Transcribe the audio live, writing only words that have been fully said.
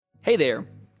Hey there,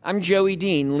 I'm Joey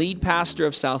Dean, lead pastor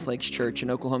of South Lakes Church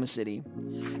in Oklahoma City.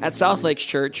 At South Lakes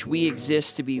Church, we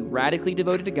exist to be radically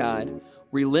devoted to God,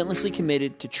 relentlessly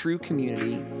committed to true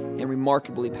community, and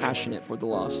remarkably passionate for the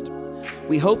lost.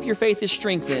 We hope your faith is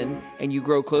strengthened and you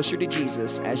grow closer to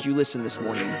Jesus as you listen this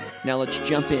morning. Now let's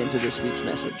jump into this week's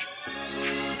message.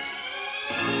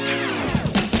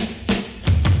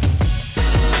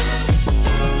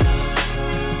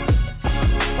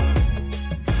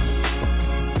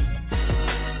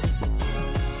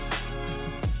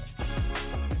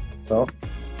 Well,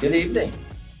 good evening.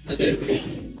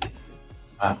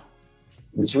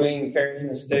 Between carrying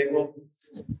this table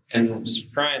and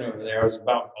crying over there, I was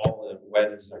about all as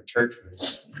wet as our church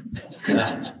was.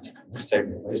 This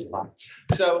table weighs a lot.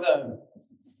 So,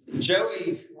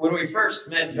 Joey, when we first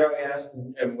met, Joey asked,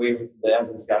 and the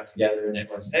elders got together, and it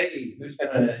was, "Hey, who's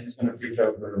gonna preach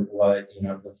over what?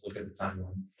 Let's look at the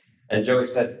timeline." And Joey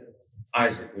said,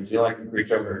 "Isaac, would you like to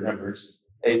preach over Numbers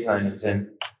 8, 9, and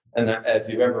 10?" And if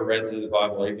you've ever read through the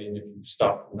Bible, even if you've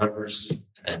stopped Numbers,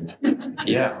 and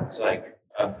yeah, it's like,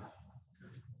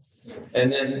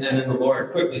 and then the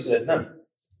Lord quickly said, "No,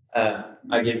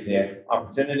 I give you the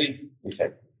opportunity, you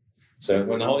take it." So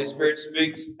when the Holy Spirit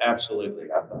speaks,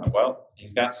 absolutely. I thought, well,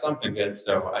 He's got something good,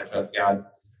 so I trust God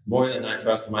more than I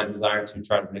trust my desire to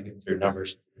try to make it through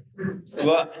Numbers.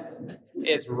 But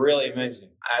it's really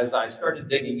amazing. As I started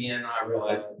digging in, I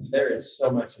realized there is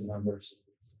so much in Numbers.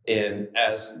 And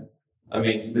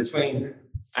between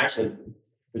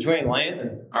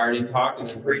Landon already talking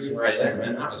and preaching right there,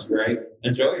 man, that was great.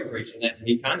 And Joey preaching it,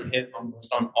 he kind of hit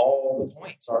almost on all the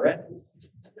points already.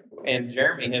 And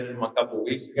Jeremy hit him a couple of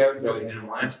weeks ago. Joey hit him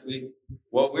last week.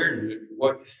 What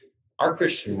our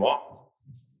Christian walk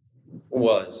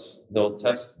was the Old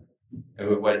Testament.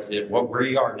 What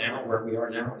we are now, where we are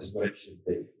now, is what it should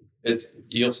be.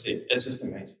 You'll see it. It's just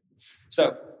amazing.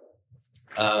 So,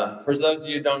 for those of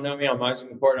you who don't know me, I'm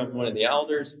Isaac McCord. I'm one of the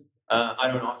elders.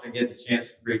 I don't often get the chance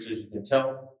to preach, as you can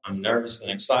tell. I'm nervous and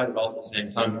excited all at the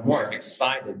same time. I'm more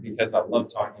excited because I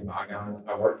love talking about God.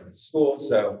 I work in school,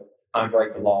 so I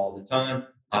break the law all the time.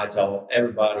 I tell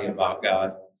everybody about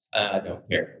God. I don't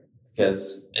care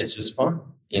because it's just fun,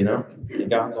 And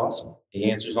God's awesome. He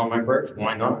answers all my prayers.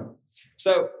 Why not?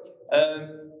 So,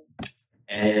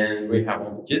 and we have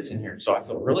all the kids in here, so I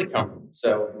feel really comfortable.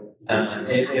 So,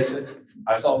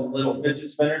 I saw the little fidget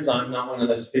spinners. I'm not one of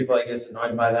those people that gets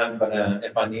annoyed by that, but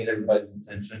if I need everybody's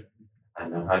attention, I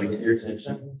know how to get your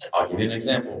attention. I'll give you an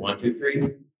example. 1, 2, 3,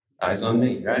 eyes on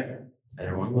me, right? And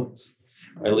everyone looks.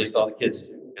 Or at least all the kids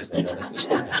do, because they know it's a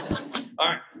story. All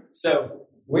right, so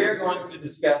we're going to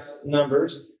discuss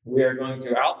Numbers. We are going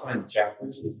to outline the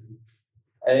chapters,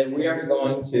 and we are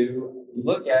going to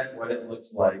look at what it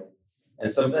looks like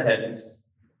and some of the headings,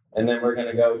 and then we're going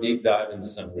to go deep dive into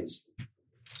some of these.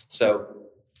 So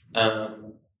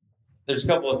there's a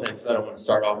couple of things that I want to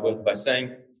start off with by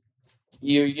saying,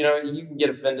 you can get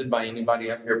offended by anybody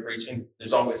up here preaching.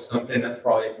 There's always something that's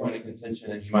probably a point of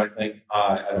contention, and you might think,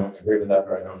 I don't agree with that,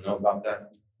 or I don't know about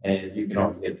that, and you can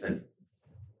always get offended.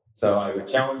 So I would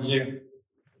challenge you,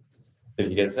 if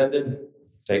you get offended,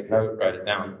 take note, write it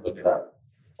down, look it up.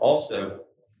 Also,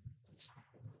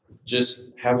 just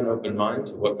have an open mind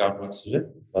to what God wants to do.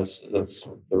 That's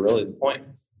really the point.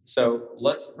 So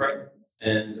let's pray,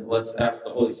 and let's ask the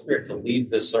Holy Spirit to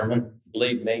lead this sermon,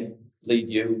 lead me, lead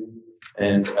you,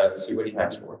 and see what He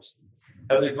has for us.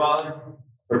 Heavenly Father,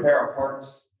 prepare our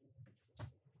hearts,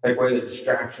 take away the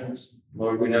distractions.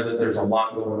 Lord, we know that there's a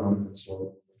lot going on in this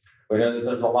world. We know that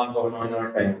there's a lot going on in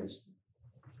our families.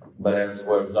 But as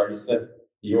what was already said,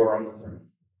 you're on the throne.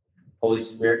 Holy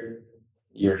Spirit,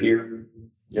 you're here.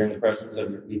 You're in the presence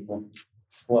of your people.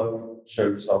 Flow, show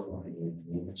yourself mighty in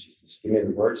the name of Jesus. Give me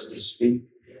the words to speak.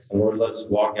 And Lord, let's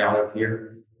walk out of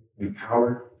here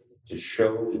empowered to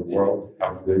show the world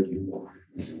how good you are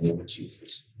in the name of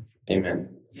Jesus. Amen.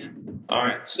 All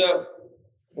right, so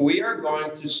we are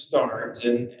going to start,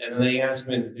 and they asked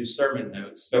me to do sermon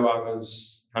notes, so I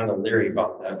was kind of leery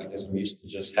about that because I'm used to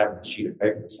just having a sheet of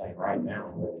paper saying right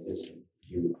now what it is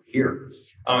you hear.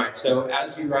 All right, so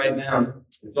as you write down,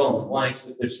 fill in the blanks.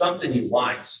 If there's something you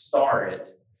like, star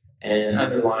it and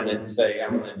underline it and say,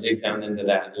 I'm going to dig down into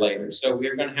that later. So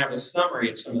we're going to have a summary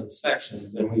of some of the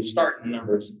sections. And we start in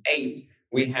Numbers 8.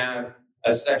 We have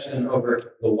a section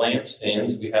over the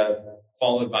lampstands.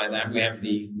 Followed by that, we have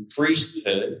the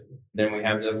priesthood. Then we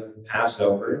have the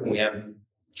Passover. And we have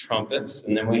trumpets.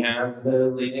 And then we have the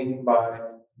leading by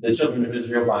the children of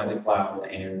Israel by the cloud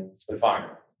and the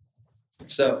fire.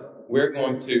 So we're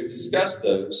going to discuss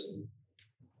those.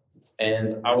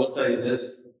 And I will tell you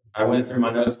this. I went through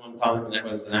my notes one time, and it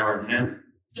was an hour and a half.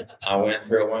 I went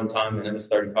through it one time and it was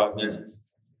 35 minutes.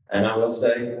 And I will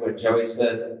say what Joey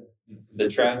said, the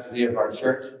tragedy of our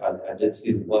church, I did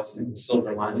see the blessing, the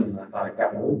silver lining, and I thought,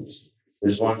 God,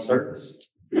 there's one service.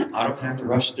 I don't have to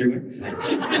rush through everything.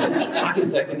 I can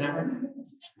take an hour.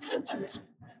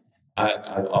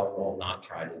 I will not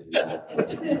try to do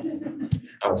that.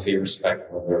 I will be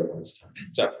respectful of everyone's time.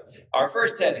 So, our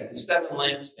first heading, the 7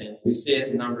 lampstands. We see it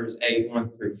in Numbers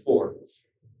 8:1-4.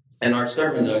 In our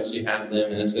sermon notes, you have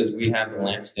them, and it says, we have the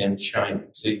lampstand shining.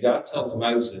 So God tells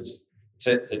Moses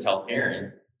to tell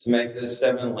Aaron to make the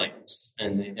 7 lamps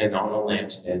and on a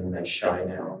lampstand, and they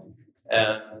shine out.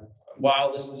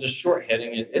 While this is a short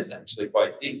heading, it is actually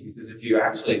quite deep, because if you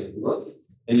actually look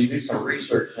and you do some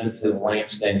research into the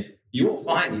lampstands, you will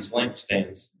find these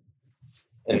lampstands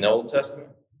in the Old Testament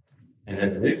and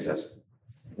in the New Testament.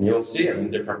 And you'll see them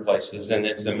in different places, and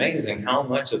it's amazing how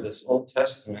much of this Old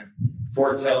Testament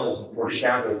foretells and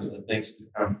foreshadows the things to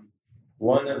come.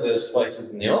 One of those places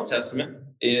in the Old Testament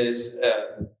is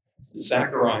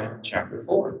Zechariah chapter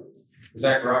 4.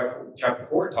 Zechariah chapter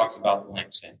 4 talks about the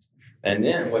lampstands. And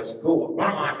then what's cool, one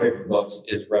of my favorite books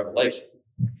is Revelation.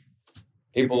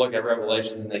 People look at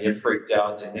Revelation and they get freaked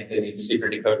out. They think they need a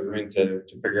secret decoder ring to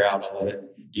figure out all of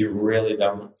it. You really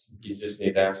don't. You just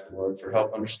need to ask the Lord for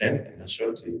help understanding it, and He'll show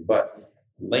it to you. But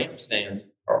lampstands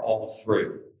are all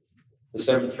through. The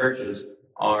 7 churches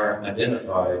are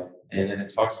identified, and then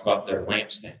it talks about their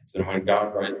lampstands. And when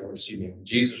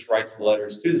Jesus writes the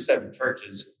letters to the 7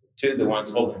 churches, to the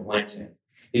ones holding the lampstand,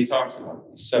 He talks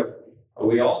about this. So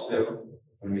we also,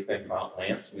 when we think about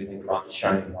lamps, we think about the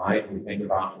shining light. We think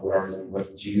about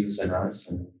what Jesus in us,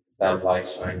 and that light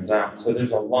shines out. So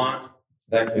there's a lot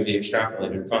that can be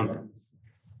extrapolated from that.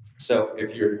 So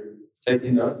if you're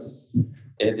taking notes,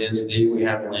 we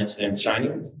have a lampstand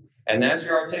shining. And as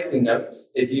you are taking notes,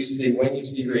 when you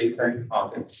see recurring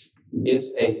topics,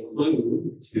 it's a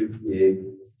clue to dig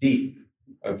deep.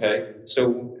 Okay,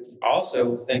 so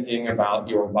also thinking about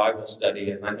your Bible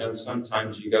study, and I know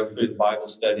sometimes you go through the Bible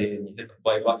study and you hit the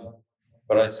play button,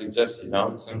 but I suggest you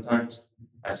don't sometimes.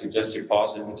 I suggest you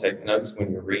pause it and take notes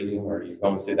when you're reading or you're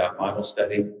going through that Bible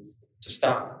study, to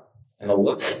stop and to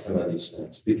look at some of these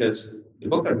things. Because the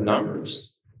book of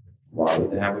Numbers, why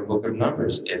would they have a book of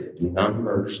Numbers if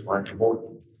numbers weren't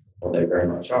important? Well, they very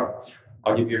much are.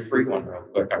 I'll give you a free one real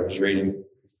quick. I was reading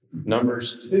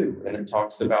Numbers 2, and it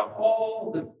talks about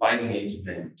all the fighting age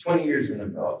men, 20 years and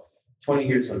above.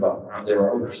 Now, there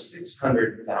were over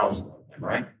 600,000 of them,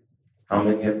 right? How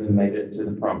many of them made it to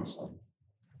the promised land?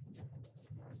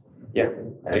 Yeah,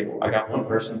 I got one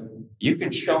person. You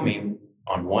can show me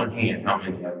on one hand how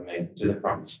many of them made it to the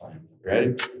promised land.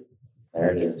 Ready?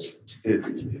 There it is.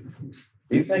 2.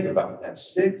 You think about that,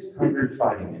 600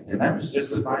 fighting men, and that was just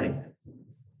the fighting men.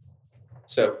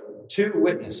 So 2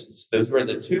 witnesses. Those were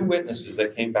the 2 witnesses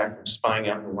that came back from spying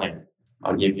out the land.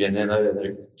 I'll give you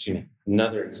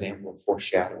another example of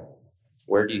foreshadowing.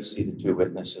 Where do you see the 2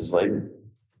 witnesses later?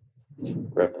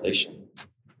 Revelation.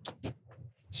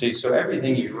 See, so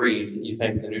everything you read, you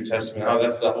think the New Testament,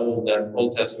 that's that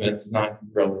Old Testament is not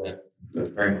relevant,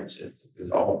 but very much is, because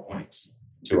it all points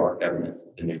to our covenant,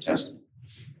 the New Testament.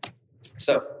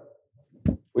 So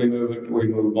we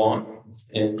move on,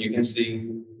 and you can see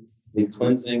the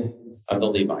cleansing of the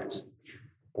Levites.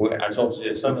 I told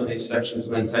you some of these sections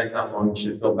wouldn't take that long. You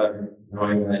should feel better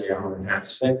knowing that you're going to have to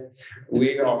sing.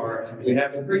 We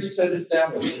have a priesthood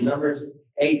established in Numbers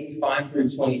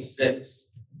 8:5-26.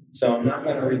 So I'm not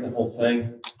going to read the whole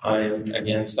thing. I am,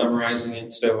 again, summarizing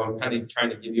it. So I'm kind of trying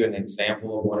to give you an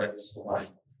example of what it's like.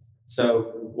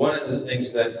 So one of the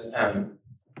things that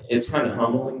it's kind of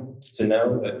humbling to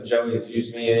know that Joey has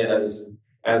used me as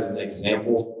an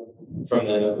example from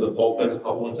the pulpit a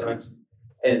couple of times.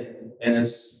 And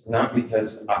it's not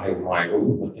because I'm like, oh,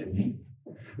 look at me.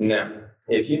 No.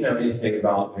 If you know anything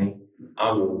about me,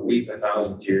 I will weep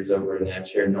 1,000 tears over in that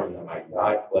chair knowing that my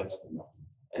God blessed them all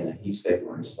and that He saved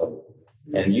my soul.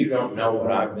 And you don't know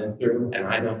what I've been through, and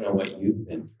I don't know what you've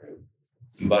been through.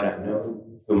 But I know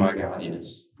who my God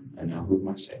is. I know who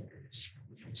my Savior is.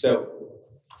 So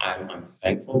I'm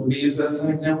thankful to be used as an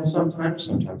example sometimes.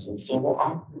 Sometimes it's a little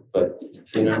awkward, but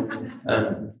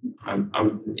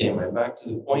anyway, back to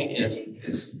the point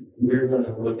is we're going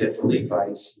to look at the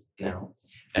Levites now,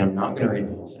 and I'm not going to read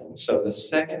the whole thing. So the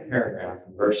second paragraph,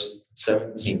 verse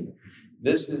 17,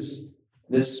 this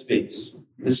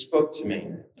spoke to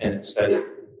me, and it says,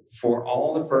 "For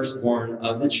all the firstborn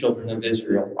of the children of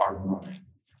Israel are mine,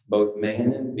 both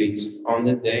man and beast, on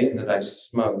the day that I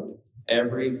smote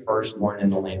every firstborn in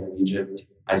the land of Egypt,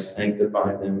 I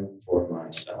sanctify them for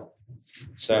myself."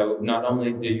 So not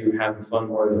only do you have the fun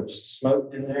word of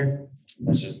smote in there,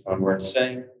 That's just a fun word to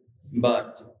say.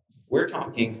 But we're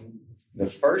talking the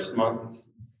first month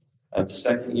of the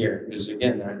second year, because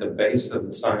again, they're at the base of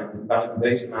the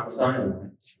base of Mount Sinai.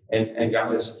 And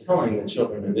God is telling the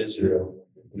children of Israel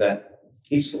that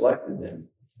he selected them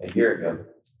a year ago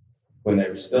when they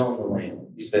were still in the land.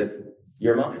 He said,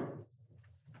 you're mine.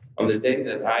 On the day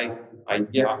that I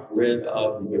got rid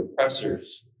of the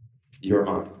oppressors, you're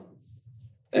mine.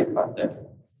 Think about that.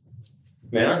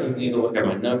 Man, I don't even need to look at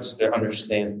my notes to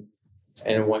understand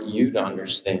and want you to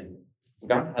understand.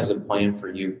 God has a plan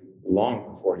for you long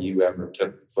before you ever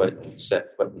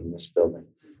set foot in this building.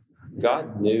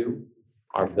 God knew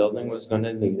our building was going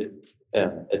to need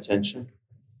attention.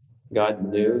 God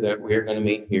knew that we were going to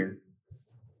meet here.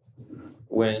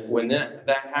 When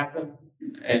that happened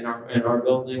in our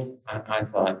building, I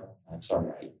thought, that's all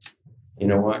right. You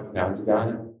know what? God's got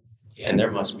it. And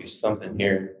there must be something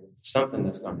here, something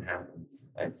that's going to happen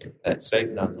that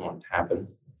Satan doesn't want to happen.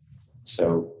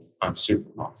 So I'm super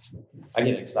pumped. I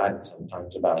get excited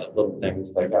sometimes about little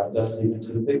things that God does, even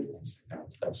to the big things that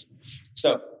God does.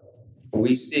 So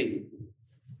we see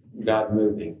God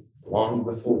moving long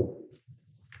before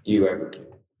you ever do.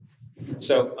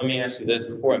 So let me ask you this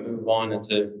before I move on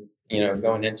into,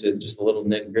 going into just a little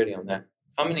nitty gritty on that.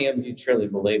 How many of you truly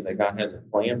believe that God has a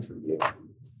plan for you?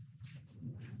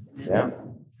 Yeah,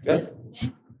 good.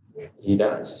 He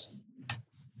does.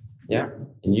 Yeah,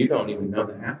 and you don't even know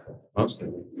the half of it, most of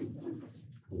it.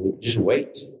 You just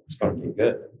wait. It's going to be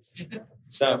good.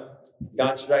 So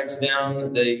God strikes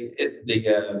down the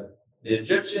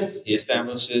Egyptians. He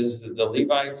establishes the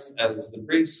Levites as the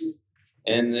priests,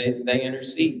 and they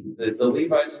intercede. The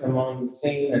Levites come on the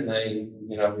scene, and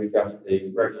we've got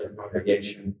the regular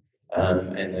congregation,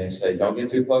 and they say, don't get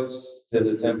too close to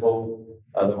the temple.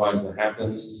 Otherwise, what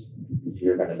happens?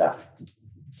 You're going to die.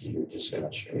 You're just going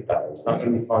to straight die. It's not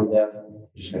going to be fun death. You're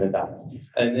just going to die.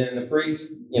 And then the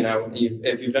priest,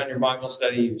 if you've done your Bible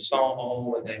study, you saw all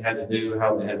what they had to do,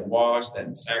 how they had to wash, they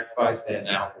had to sacrifice, they had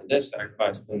to offer this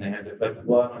sacrifice, then they had to put the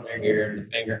blood on their ear and the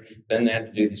finger, then they had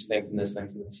to do these things and this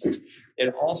things and these things.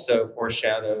 It also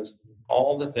foreshadows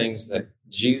all the things that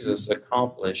Jesus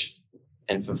accomplished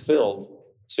and fulfilled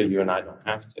so you and I don't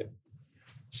have to.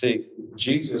 See,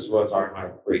 Jesus was our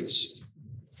high priest.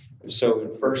 So in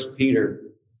 1 Peter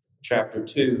chapter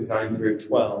 2, 9 through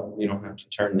 12, you don't have to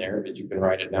turn there, but you can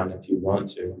write it down if you want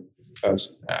to.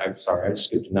 I'm sorry, I just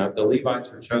skipped a note. The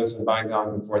Levites were chosen by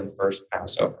God before the first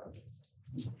Passover.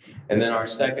 And then our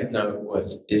second note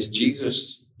was, is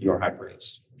Jesus your high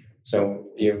priest? So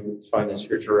you find the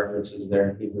scripture references there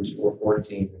in Hebrews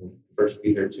 4:14 and 1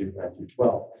 Peter 2, 9 through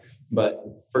 12. But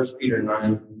 1 Peter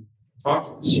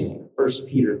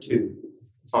 2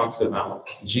 talks about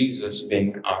Jesus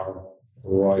being our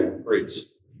royal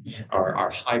priest, our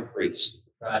high priest.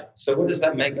 Right. So what does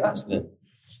that make us then?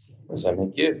 What does that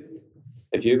make you?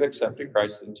 If you've accepted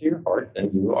Christ into your heart,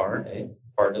 then you are a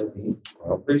part of the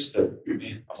royal priesthood,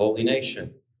 a holy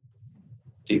nation.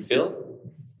 Do you feel it?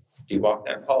 Do you walk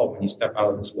that call when you step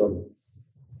out of this building?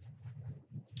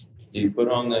 Do you put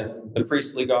on the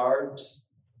priestly garbs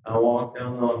and walk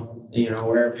down on,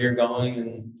 wherever you're going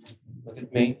and look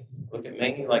at me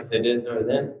like they did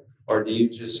then? Or do you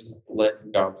just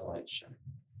let God's light shine?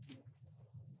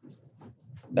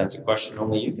 That's a question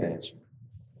only you can answer.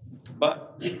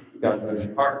 But God knows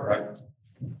your heart, right?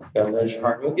 God knows your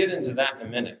heart. We'll get into that in a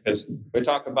minute because we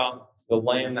talk about the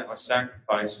lamb that was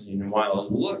sacrificed. While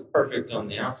it looked perfect on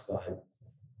the outside,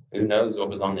 who knows what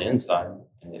was on the inside?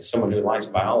 And as someone who likes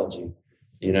biology,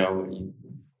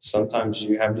 sometimes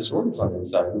you have disorders on the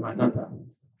inside. You might not know.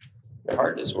 Your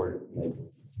heart disorder, maybe.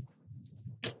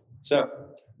 So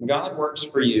God works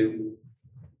for you.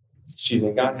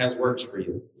 God has works for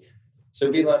you. So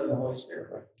be led of the Holy Spirit,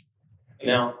 right?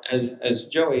 Now, as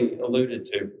Joey alluded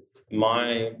to,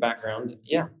 my background,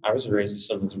 I was raised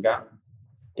Assemblies of God.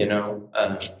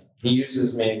 He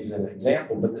uses me as an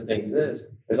example, but the thing is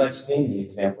I've seen the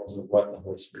examples of what the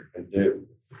Holy Spirit can do.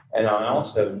 And I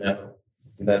also know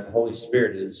that the Holy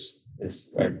Spirit is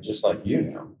just like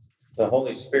the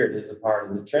Holy Spirit is a part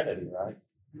of the Trinity, right?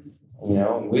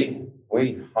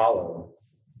 We hollow.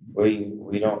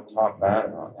 We don't talk bad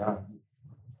about God.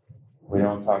 We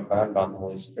don't talk bad about the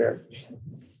Holy Spirit.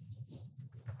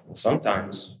 And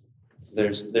sometimes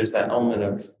there's that element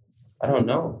of, I don't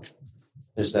know.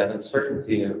 There's that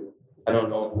uncertainty of, I don't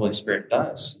know what the Holy Spirit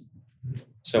does.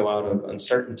 So out of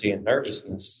uncertainty and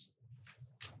nervousness,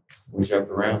 we joke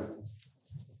around.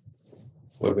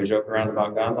 Would we joke around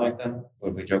about God like that?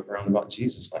 Would we joke around about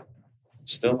Jesus like that?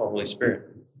 Still the Holy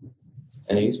Spirit.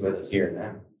 And he's with us here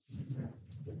now.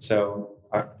 So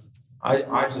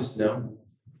I just know,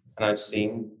 and I've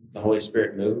seen the Holy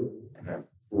Spirit move, in a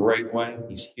great way.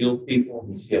 He's healed people.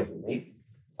 He's healed me.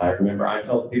 I remember I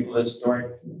told people this story.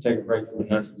 Take a break from the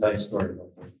nuts and tell you a story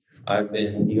about it. I've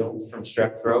been healed from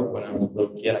strep throat. When I was a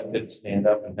little kid, I couldn't stand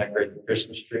up and decorate the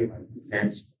Christmas tree. My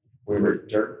parents, we were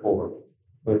dirt poor.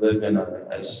 We lived in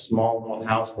a small little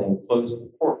house. They enclosed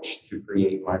the porch to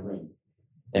create my room.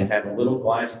 And had a little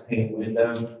glass pane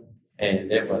window,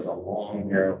 and it was a long,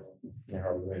 narrow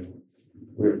room.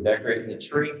 We were decorating the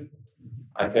tree.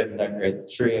 I couldn't decorate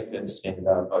the tree. I couldn't stand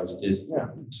up. I was dizzy.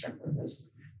 Strep like this.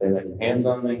 They laid their hands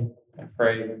on me. I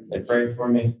prayed. They prayed for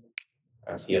me.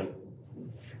 I was healed.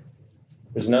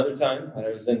 There's another time that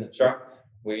I was in the truck.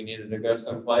 We needed to go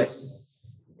someplace.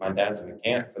 My dad's a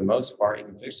mechanic for the most part. He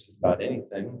can fix just about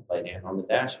anything. Laid hand on the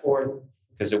dashboard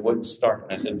because it wouldn't start.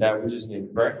 And I said, Dad, we just need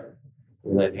to pray.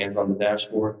 We laid hands on the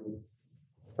dashboard,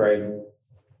 prayed,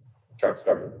 truck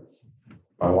started.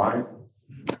 My wife,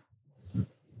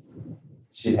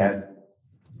 she had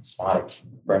spotted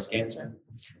breast cancer.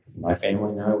 My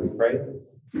family and I, we prayed.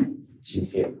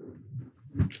 She's healed.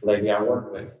 The lady I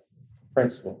work with,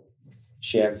 principal,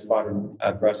 she had spotted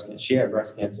breast cancer. She had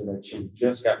breast cancer that she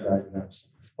just got diagnosed.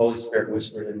 Holy Spirit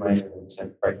whispered in my ear and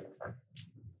said, pray for her.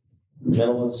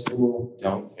 Middle of the school,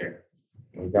 don't care.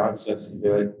 When God says to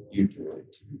do it, you do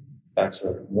it. That's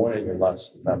one of your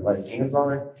lessons. I lay hands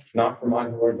on it, not for my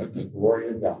glory, but the glory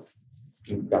of God.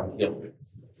 God healed it.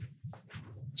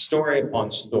 Story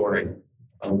upon story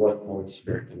of what the Holy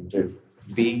Spirit can do.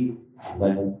 Be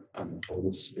led of the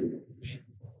Holy Spirit.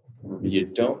 If you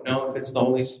don't know if it's the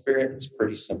Holy Spirit, it's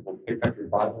pretty simple. Pick up your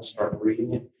Bible, start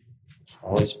reading it. The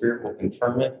Holy Spirit will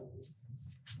confirm it.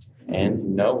 And you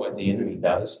know what the enemy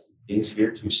does. He's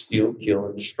here to steal, kill,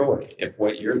 and destroy. If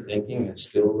what you're thinking is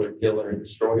steal or kill or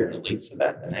destroy or it leads to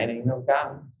that, then that ain't no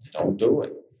God. Don't do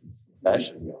it. That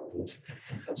should be obvious.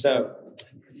 So,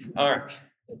 all right.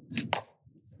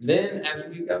 Then as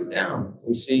we go down,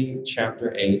 we see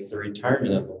chapter 8, the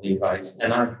retirement of the Levites.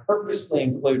 And I purposely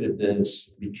included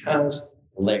this because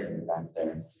Larry back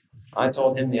there. I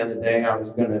told him the other day I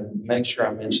was going to make sure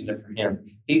I mentioned it for him.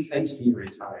 He thinks he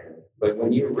retired. But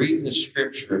when you read the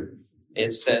scripture,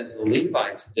 it says the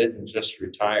Levites didn't just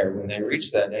retire. When they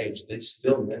reached that age, they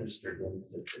still ministered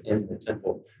in the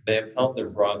temple. They upheld their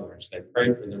brothers. They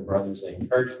prayed for their brothers. They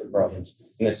encouraged the brothers.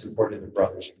 And they supported the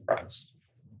brothers in Christ.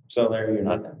 So Larry, you're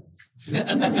not done.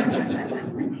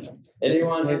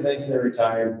 Anyone who thinks they're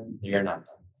retired, you're not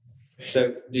done.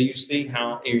 So do you see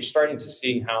how, you're starting to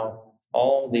see how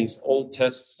all these Old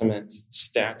Testament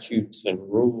statutes and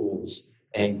rules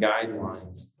and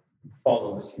guidelines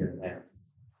follow us here and there.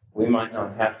 We might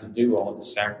not have to do all the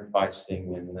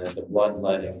sacrificing and the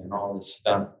bloodletting and all this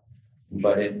stuff,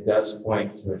 but it does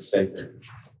point to a Savior.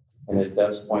 And it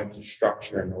does point to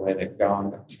structure in the way that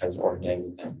God has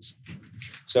ordained things.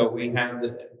 So we have,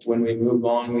 when we move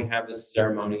on, we have the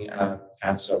ceremony of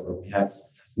Passover. We have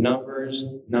Numbers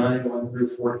 9, 1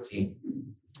 through 14.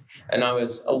 And I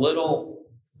was a little,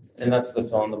 and that's the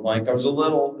fill in the blank, I was a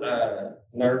little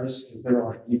nervous because they were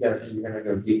like, you're going to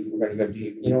go deep. We're going to go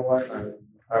deep. You know what?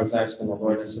 I was asking the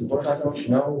Lord, I said, Lord, I don't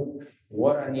know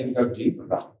what I need to go deep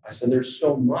about. I said, there's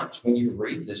so much. When you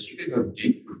read this, you could go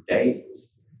deep for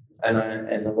days.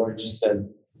 And the Lord just said,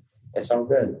 it's all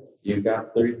good. You've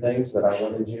got 3 things that I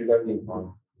wanted you to go deep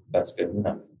on. That's good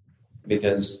enough.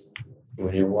 Because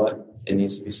you know what? It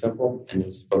needs to be simple. It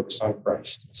needs to focus on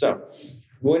Christ. So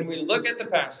when we look at the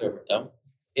Passover, though,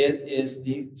 it is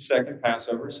the second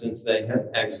Passover since they have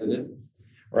exited,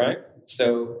 right?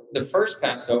 So the first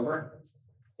Passover,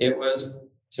 it was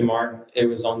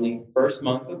on the first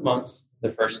month of months,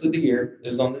 the first of the year. It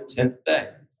was on the 10th day.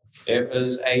 It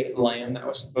was a lamb that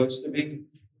was supposed to be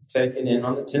taken in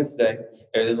on the 10th day.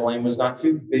 The lamb was not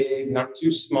too big, not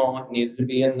too small. It needed to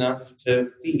be enough to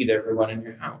feed everyone in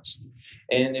your house.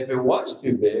 And if it was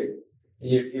too big,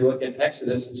 if you look at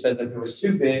Exodus, it says if it was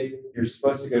too big, you're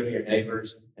supposed to go to your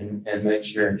neighbors and make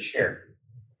sure and share.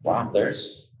 Wow,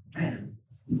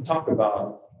 talk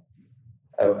about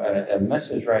a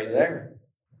message right there.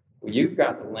 Well, you've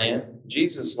got the lamb,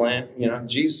 Jesus' lamb,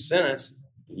 Jesus sent us.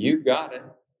 You've got it.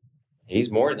 He's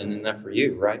more than enough for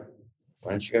you, right?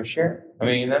 Why don't you go share it? I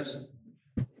mean,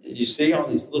 you see all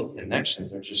these little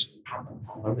connections are just popping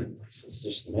all over the place. It's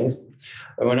just amazing.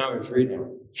 And when I was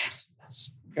reading, yes,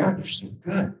 God, you're so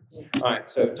good. All right,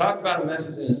 so talk about a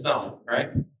message in a song, right?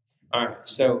 All right,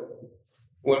 so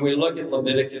when we look at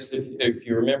Leviticus, if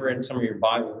you remember in some of your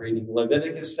Bible reading,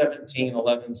 Leviticus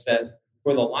 17:11 says,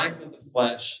 for the life of the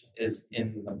flesh is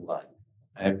in the blood.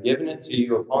 I have given it to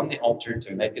you upon the altar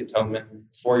to make atonement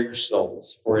for your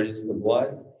souls, for it is the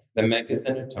blood that maketh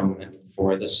an atonement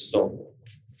for the soul.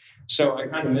 So I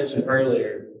kind of mentioned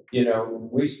earlier,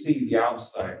 we see the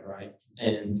outside, right?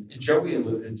 And Joey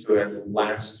alluded to it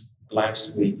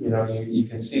last week. You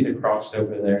can see the cross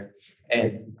over there.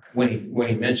 And when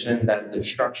he mentioned that the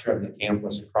structure of the camp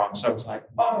was a cross, I was like,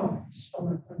 oh, so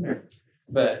much thunder.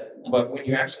 But when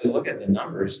you actually look at the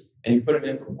numbers and you put them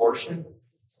in proportion,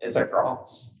 it's a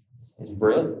cross. It's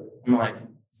brilliant. I'm like,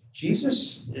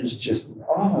 Jesus is just, he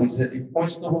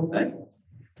points to the whole thing.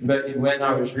 But when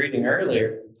I was reading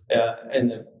earlier in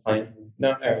the plan,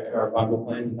 our Bible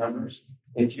plan numbers,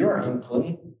 if you're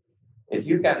unclean, if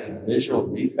you've got a visual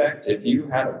defect, if you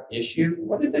had an issue,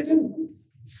 what did they do?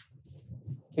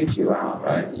 Kicked you out,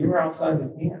 right? You were outside the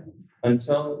camp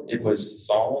until it was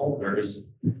solved or is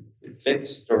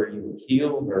fixed or you were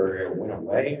healed or it went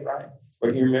away, right?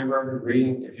 But you remember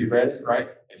reading, if you read it, right?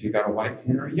 If you got a white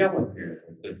hair or a yellow hair,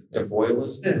 if the oil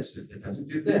is this, if it doesn't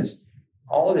do this,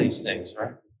 all of these things,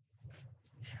 right?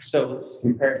 So let's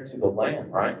compare it to the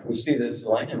lamb, right? We see this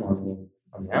lamb on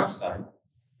the outside,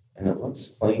 and it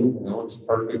looks clean and it looks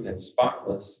perfect and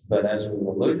spotless. But as we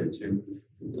alluded to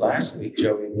last week,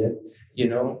 Joey did,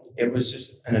 it was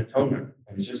just an atonement.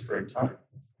 It was just for a time.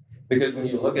 Because when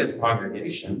you look at the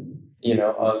congregation,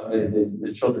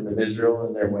 the children of Israel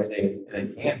and their way they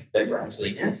camped, they were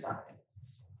actually inside.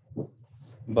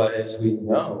 But as we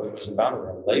know, it was about a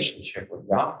relationship with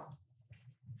God.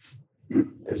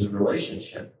 There's a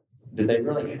relationship. Did they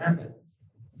really have it?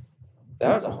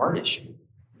 That was a heart issue.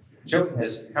 Joey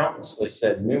has countlessly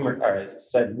said numerous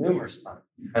times,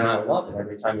 and I love it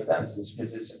every time he does this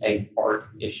because it's a heart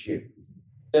issue.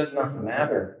 It does not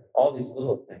matter all these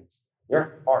little things.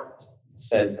 Your heart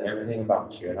says everything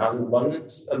about you, and out of the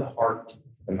abundance of the heart,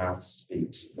 the mouth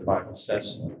speaks. The Bible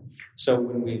says so. So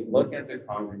when we look at the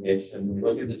congregation, we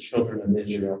look at the children of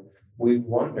Israel, we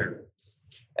wonder,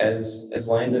 as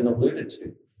Landon alluded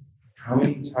to, how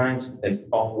many times did they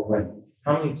fall away?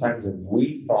 How many times have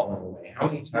we fallen away? How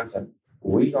many times have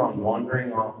we gone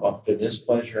wandering off to this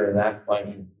pleasure or that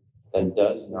pleasure that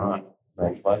does not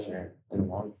bring pleasure in the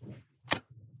long term?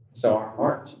 So our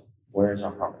heart, where's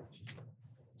our heart?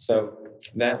 So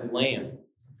that lamb,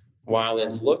 while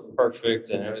it looked perfect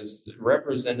and it was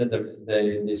represented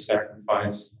the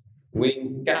sacrifice,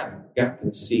 God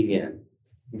can see in.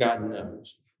 God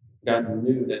knows. God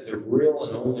knew that the real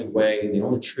and only way, the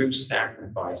only true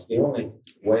sacrifice, the only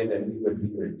way that we would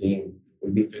be redeemed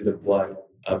would be through the blood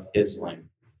of his lamb,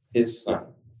 his son.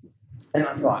 And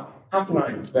I thought, how can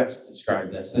I best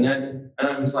describe this? And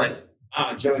I was like,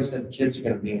 Joey said the kids are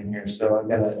going to be in here, so I've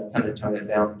got to kind of tone it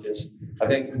down because I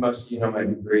think most of you know my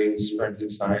degree is forensic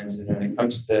science, and when it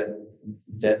comes to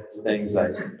dead things,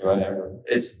 like whatever,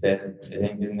 it's dead. It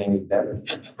ain't getting any better,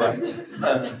 right?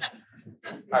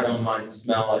 I don't mind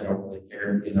smell. I don't really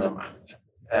care,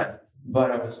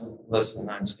 But I was listening.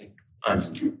 I was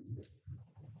thinking,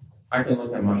 I can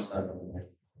look at my son over there.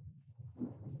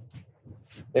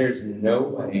 There's no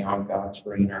way on God's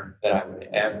green earth that I would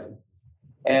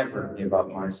ever give up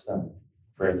my son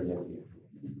for any of you.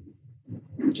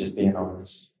 Just being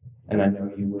honest. And I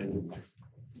know you wouldn't.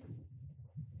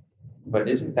 But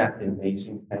isn't that the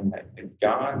amazing thing that the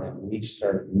God that we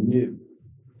serve knew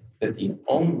that the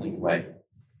only way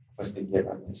was to give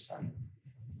up his son?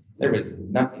 There was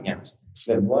nothing else.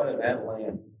 The blood of that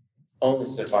lamb only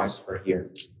sufficed for a year.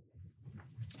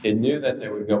 It knew that they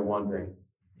would go wandering,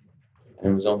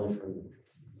 and it was only for you.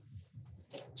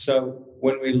 So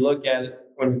when we look at it,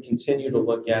 when we continue to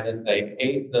look at it, they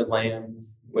ate the lamb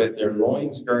with their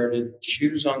loins girded,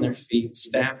 shoes on their feet,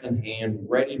 staff in hand,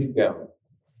 ready to go.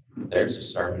 There's a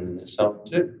sermon in itself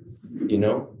too.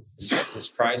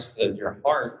 Is Christ at your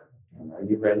heart? Are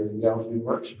you ready to go and do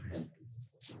works for him?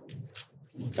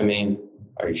 I mean,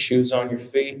 are your shoes on your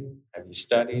feet? Have you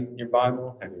studied your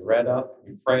Bible? Have you read up? Have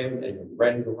you prayed? Are you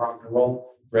ready to rock and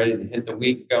roll? Ready to hit the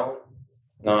week going?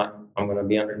 Not, I'm going to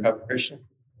be undercover Christian.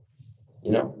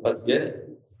 Let's get it.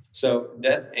 So,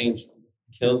 death angel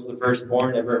kills the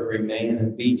firstborn of every man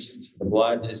and beast. The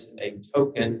blood is a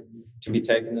token to be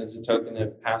taken as a token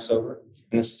of Passover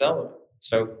and a celebrant.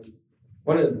 So,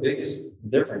 one of the biggest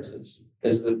differences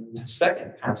is the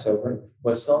second Passover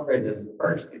was celebrated as the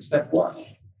first, except blood.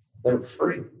 They were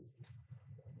free.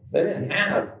 They didn't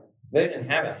have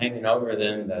it hanging over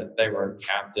them that they were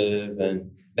captive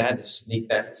and they had to sneak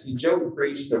that. See, Joe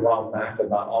preached a while back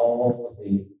about all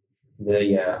the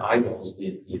idols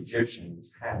the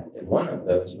Egyptians had, and one of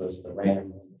those was the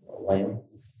lamb,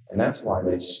 and that's why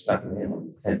they stuck him in on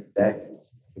the 10th day.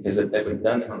 Because if they would have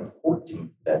done it on the 14th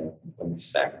day, when they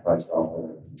sacrificed all,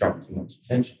 it would draw too much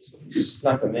attention. So they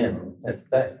snuck them in on the 10th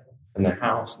day in their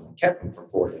house and kept them for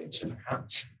 4 days in their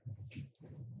house.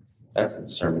 That's a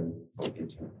sermon we'll get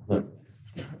to.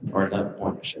 Or another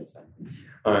point, I should say.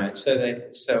 All right,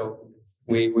 so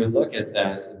we look at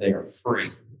that. They are free.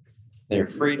 They are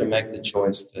free to make the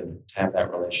choice to have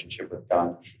that relationship with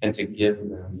God and to give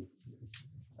them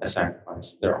a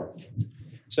sacrifice, their own.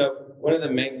 So one of the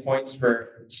main points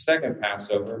for second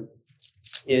Passover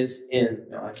is in,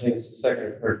 I think it's the second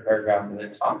or third paragraph, and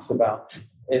it talks about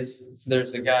there's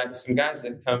some guys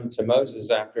that come to Moses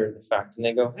after the fact, and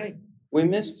they go, "Hey, we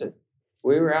missed it.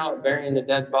 We were out burying a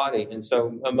dead body," and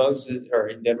so Moses, or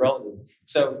a dead relative.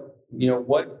 So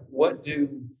what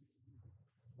do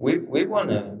we want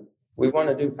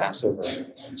to do Passover?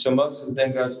 So Moses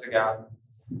then goes to God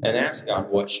and asks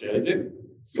God, "What should I do?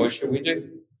 What should we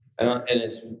do?" And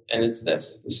it's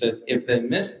this. It says, if they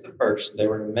missed the first, they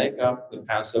were to make up the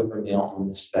Passover meal on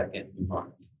the second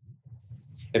month.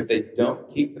 If they don't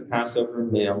keep the Passover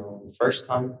meal the first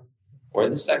time or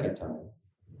the second time,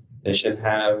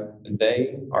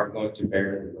 they are going to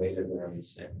bear the weight of their own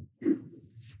sin.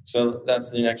 So that's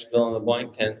the next fill in the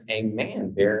blank. Can a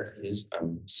man bear his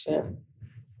own sin?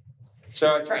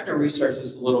 So I tried to research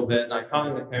this a little bit, and I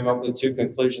kind of came up with two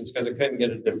conclusions because I couldn't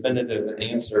get a definitive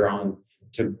answer on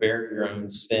to bear your own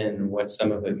sin and what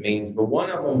some of it means. But one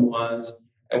of them was,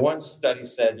 and one study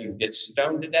said you get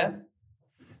stoned to death,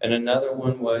 and another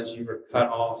one was you were cut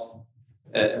off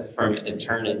from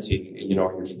eternity.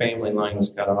 Your family line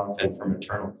was cut off, and from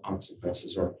eternal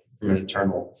consequences or from an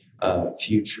eternal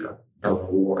future or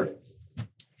reward.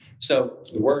 So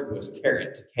the word was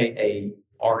karet,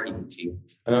 K-A-R-E-T.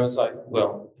 And I was like,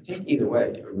 well, I think either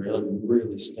way, it would really,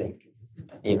 really stink.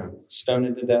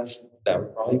 Stoned to death, that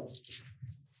would probably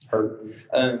hurt.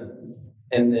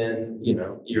 And then,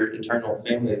 your eternal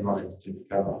family line to be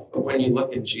cut off. But when you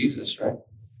look at Jesus, right,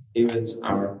 he was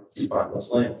our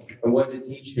spotless lamb. And what did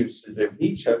he choose to do?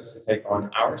 He chose to take on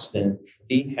our sin.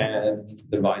 He had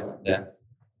the violent death.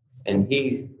 And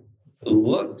he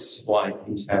looks like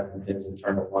he's having his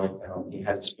eternal line cut off. He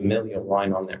had his familial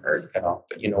line on the earth cut off.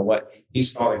 But you know what? He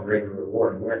saw a greater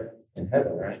reward. We're in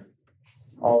heaven, right?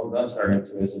 All of us are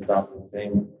into his adopted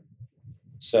family.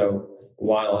 So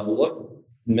while it looked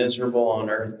miserable on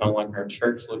earth, kind of like our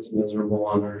church looks miserable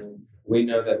on earth, we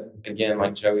know that, again,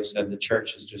 like Joey said, the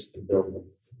church is just the building.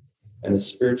 And the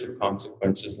spiritual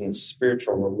consequences and the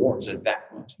spiritual rewards are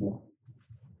that much more.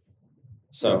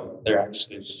 So they're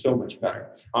actually so much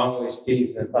better. I always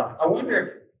teased and thought, I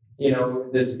wonder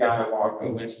if, this guy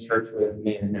went to church with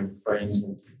me and him friends,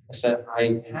 and I said,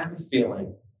 I have a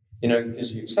feeling,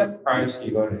 because you accept Christ,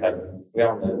 you go to heaven. We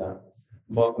all know that.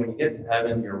 But when you get to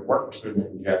heaven, your works are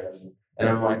then judged. And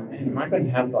I'm like, man, am I going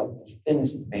to have the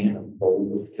thinnest band of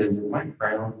gold? Because in my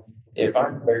crown, if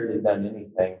I've barely done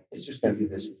anything, it's just going to be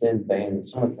this thin band. And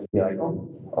someone's going to be like,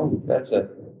 oh, that's a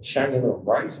shiny little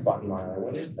bright spot in my eye.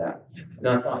 What is that? And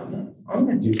I thought, man, I'm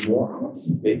going to do more. I want this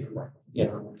big one,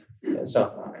 And so I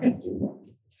thought, I got to do more.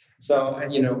 So,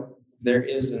 there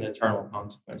is an eternal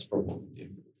consequence for what we do.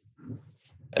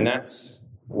 And that's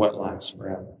what lasts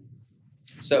forever.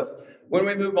 So when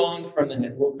we move on from the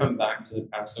head, we'll come back to the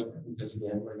Passover because,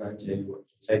 again, we're going to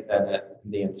take that at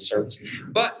the end of service.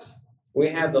 But we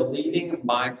have the leading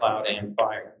by cloud and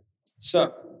fire.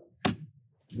 So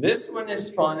this one is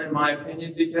fun, in my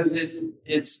opinion, because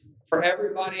it's for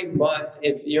everybody. But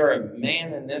if you're a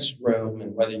man in this room,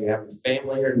 and whether you have a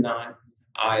family or not,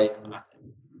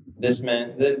 this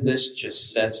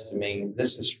just says to me,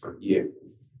 this is for you.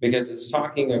 Because it's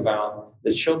talking about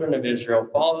the children of Israel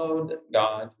followed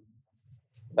God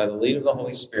by the lead of the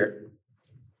Holy Spirit.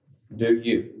 Do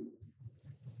you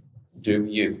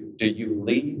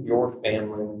lead your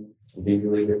family? Do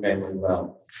you lead your family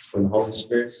well? When the Holy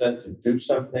Spirit says to do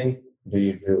something, do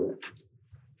you do it?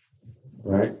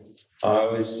 Right? I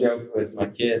always joke with my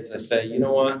kids. I say, you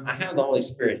know what? I have the Holy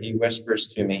Spirit. He whispers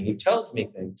to me. He tells me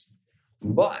things.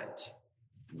 But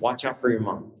watch out for your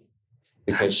mom.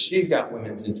 Because she's got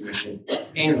women's intuition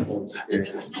and the Holy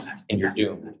Spirit, and you're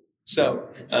doomed. So,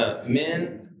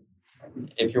 men,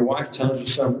 if your wife tells you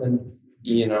something,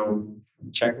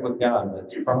 check with God.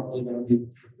 That's probably going to be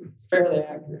fairly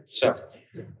accurate. So,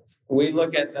 we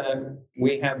look at that.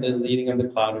 We have the leading of the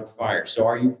cloud of fire. So,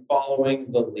 are you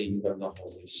following the lead of the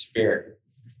Holy Spirit?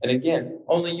 And again,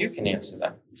 only you can answer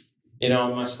that.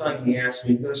 My son, he asked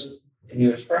me this. He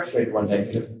was frustrated one day.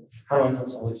 He goes, how do I know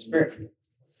it's the Holy Spirit?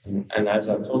 And as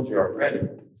I've told you already,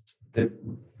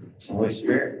 it's the Holy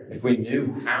Spirit. If we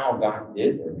knew how God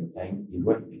did everything, he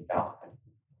wouldn't be God.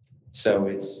 So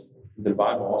the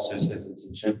Bible also says it's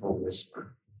a gentle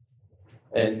whisper.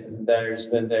 And there's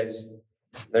been days,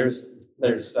 there's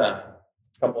a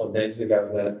couple of days ago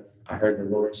that I heard the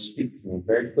Lord speak to me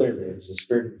very clearly. It was the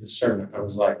spirit of discernment. I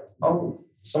was like, oh,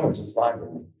 someone just lied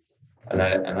with me. And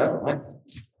I don't like that.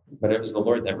 But it was the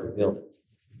Lord that revealed it.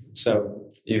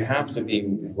 So you have to be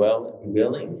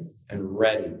willing and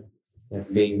ready, and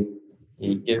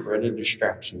you get rid of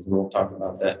distractions. We'll talk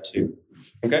about that too.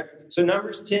 Okay, so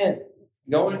Numbers 10,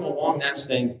 going along that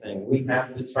same thing, we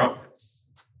have the trumpets.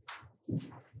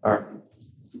 All right,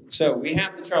 so we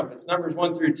have the trumpets, Numbers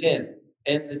 1 through 10.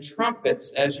 And the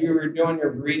trumpets, as you were doing your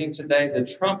reading today, the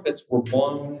trumpets were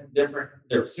blown different.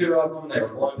 There were two of them. They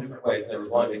were blown different ways. They were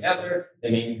blown together. They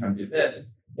mean you come do this.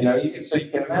 So you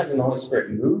can imagine the Holy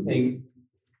Spirit moving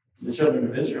the children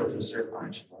of Israel to a certain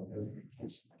place.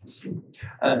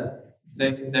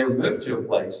 They were moved to a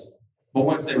place, but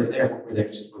once they were there, what were they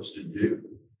supposed to do?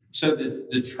 So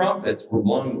the trumpets were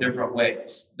blown different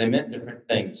ways. They meant different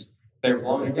things. They were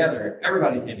blown together.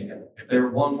 Everybody came together. If they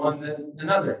were blown one, then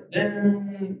another.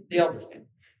 Then the elders came.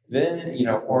 Then,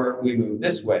 or we move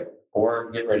this way,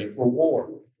 or get ready for war.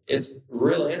 It's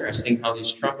really interesting how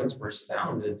these trumpets were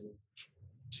sounded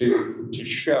to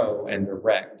show and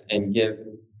direct and give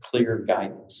clear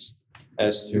guidance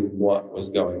as to what was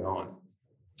going on.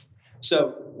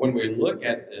 So when we look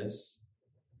at this,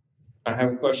 I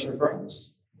have a question for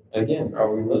us. Again,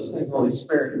 are we listening to the Holy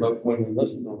Spirit? But when we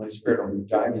listen to the Holy Spirit, are we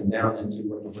diving down into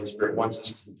what the Holy Spirit wants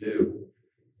us to do?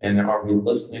 And are we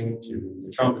listening to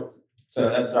the trumpet? So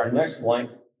that's our next blank.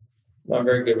 Not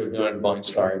very good with doing a blank.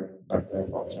 Sorry, I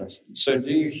apologize. So do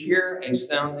you hear a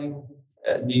sounding?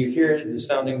 Do you hear the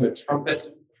sounding of a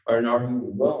trumpet? Or are you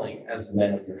willing, as the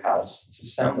man of your house, to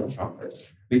sound the trumpet?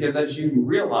 Because as you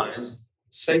realize,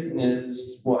 Satan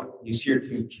is what? He's here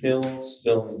to kill,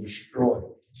 steal, and destroy.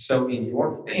 So in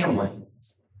your family,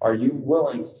 are you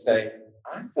willing to say,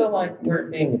 I feel like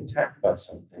we're being attacked by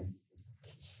something?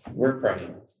 We're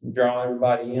praying. Draw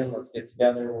everybody in. Let's get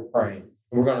together. We're praying.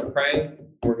 We're going to pray.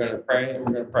 We're going to pray. And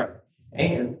we're going to pray.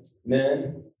 And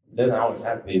men, doesn't always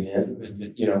have to be men,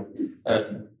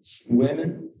 but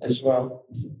women as well.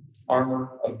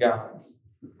 Armor of God.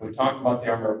 We talk about the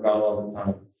armor of God all the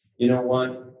time. You know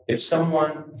what? If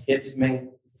someone hits me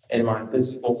in my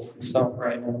physical self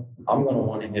right now, I'm going to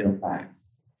want to hit them back.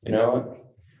 You know what?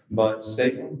 But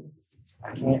Satan,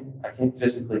 I can't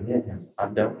physically hit him. I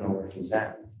don't know where he's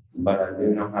at, but I do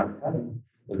know how to cut him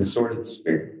with the sword of the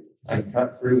Spirit. I can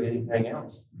cut through anything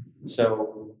else.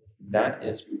 So that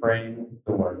is praying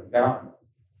the word of God.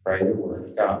 Pray the word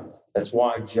of God. That's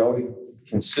why Joey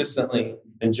consistently,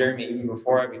 and Jeremy, even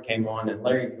before I became on, and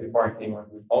Larry, before I came on,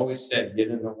 always said, get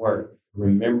in the word.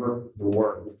 Remember the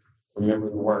word. Remember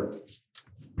the word.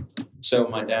 So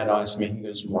my dad asked me, he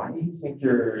goes, why do you think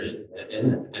you're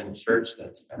in a church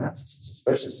that's Baptist,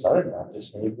 especially Southern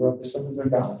Baptist, when you grew up with Assemblies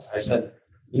of God? I said,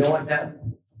 you know what, Dad?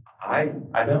 I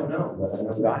don't know, but I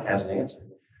know God has an answer.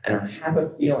 And I have a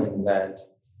feeling that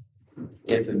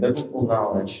if the biblical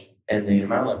knowledge and the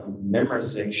amount of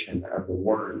memorization of the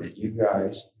word that you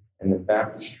guys in the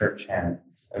Baptist church had,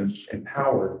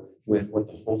 empowered with what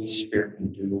the Holy Spirit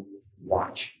can do,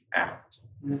 watch out.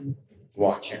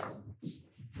 Watch out.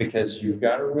 Because you've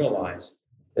got to realize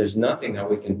there's nothing that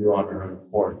we can do on our own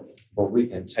accord, but we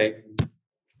can take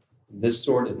this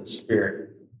sword of the Spirit,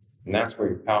 and that's where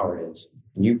your power is.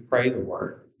 And you pray the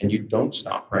word, and you don't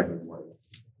stop praying the word.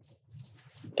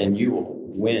 And you will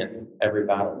win every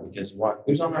battle, because what?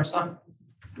 Who's on our side?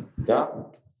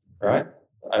 God, right?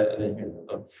 I didn't hear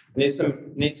that.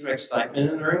 Need some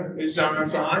excitement in the room. Who's on our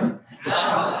side?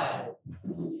 God.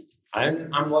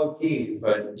 I'm low key,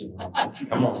 but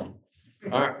come on.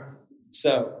 All right.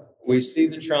 So we see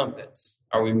the trumpets.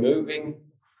 Are we moving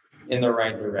in the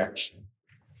right direction?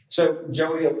 So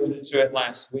Joey alluded to it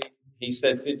last week. He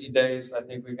said 50 days. I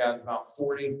think we got about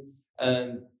 40.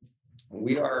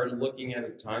 We are looking at a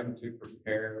time to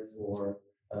prepare for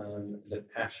the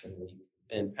Passion Week.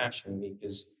 And Passion Week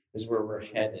is where we're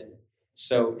headed.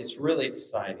 So it's really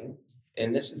exciting.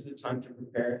 And this is the time to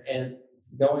prepare. And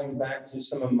going back to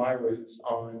some of my roots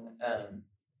on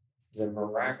the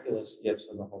miraculous gifts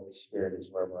of the Holy Spirit is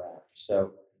where we're at.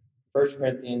 So 1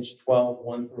 Corinthians 12,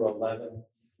 1 through 11,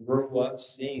 grew up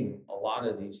seeing a lot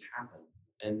of these happen.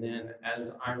 And then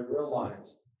as I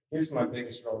realized, here's my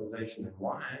biggest realization and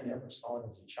why I never saw it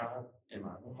as a child in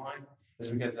my own life, is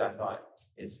because I thought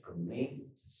it's for me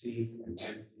to see and me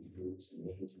to use and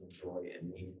me to enjoy and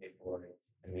me to get glory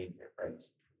and me to get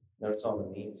praise. That's all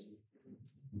it means.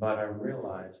 But I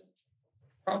realized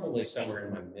probably somewhere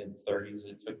in my mid-30s,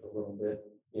 it took a little bit,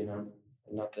 I'm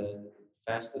not the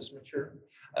fastest mature.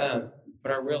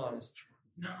 But I realized,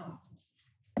 no,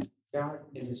 God,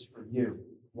 it is for you.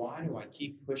 Why do I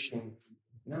keep pushing?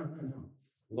 No.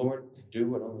 Lord, do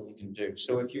what only you can do.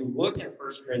 So if you look at 1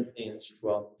 Corinthians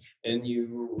 12 and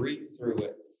you read through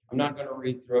it, I'm not going to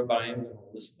read through it, but I am going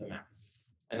to list them out.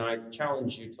 And I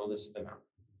challenge you to list them out.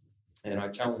 And I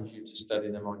challenge you to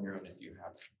study them on your own if you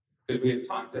haven't. Because we have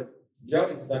talked to,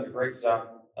 Joey's done a great job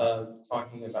of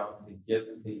talking about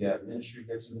the ministry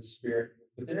gifts of the Spirit,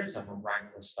 but there is a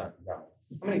miraculous side of God.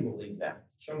 How many believe that?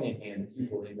 Show me a hand if you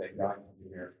believe that God can do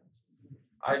miracles.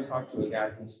 I talked to a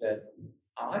guy who said,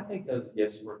 I think those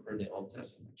gifts were for the Old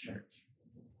Testament church.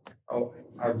 Oh,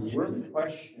 I really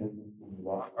question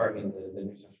why, the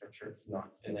New Testament church not,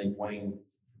 and they waned.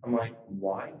 I'm like,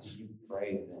 why do you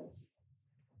pray then?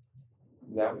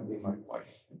 That would be my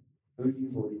question. Who do you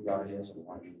believe God is and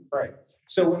why do you pray?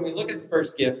 So when we look at the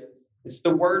first gift, it's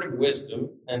the word of wisdom,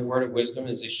 and the word of wisdom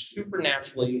is a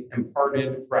supernaturally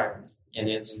imparted fragment, and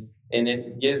it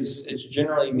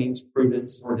generally means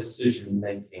prudence or decision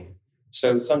making.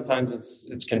 So sometimes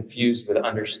it's confused with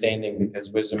understanding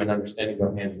because wisdom and understanding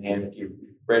go hand in hand. If you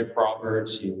read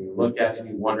Proverbs, you look at it,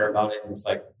 you wonder about it, and it's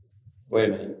like, wait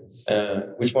a minute,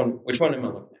 which one am I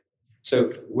looking at?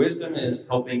 So wisdom is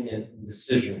helping in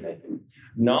decision making.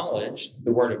 Knowledge,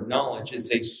 the word of knowledge,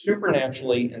 is a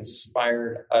supernaturally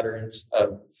inspired utterance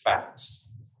of facts.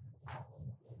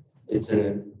 It's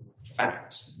in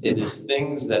facts. It is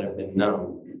things that have been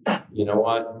known. You know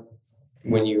what?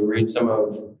 When you read some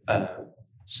of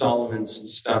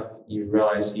Solomon's stuff, you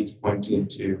realize he's pointing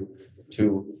to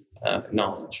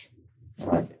knowledge. I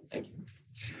like it. Thank you.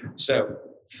 So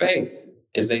faith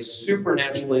is a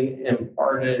supernaturally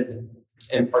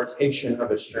impartation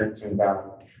of assurance in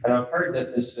God. And I've heard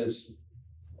that this is,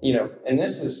 and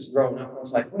this is growing up. I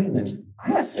was like, wait a minute,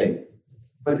 I have faith.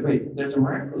 But wait, there's a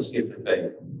miraculous gift of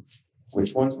faith.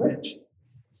 Which one's which?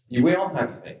 We all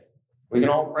have faith. We can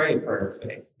all pray a prayer of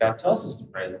faith. God tells us to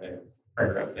pray the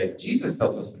prayer of faith. Jesus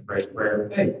tells us to pray the prayer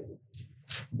of faith.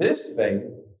 This faith,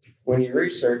 when you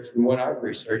research, and what I've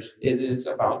researched, it is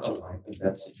about a life and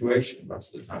death situation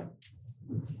most of the time.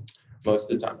 Most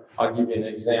of the time. I'll give you an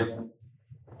example.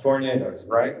 Tornadoes,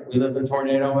 right? We live in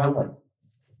Tornado Alley,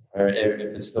 or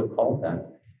if it's still called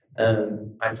that.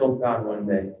 I told God one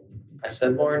day, I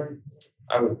said, Lord,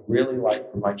 I would really like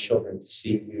for my children to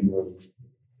see you move.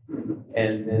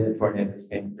 And then the tornadoes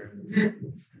came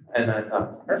through. And I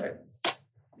thought, perfect.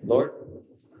 Lord,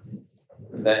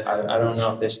 I don't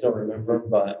know if they still remember,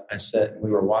 but I said, we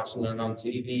were watching it on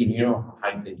TV, and you know how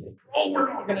hyped they get. Oh,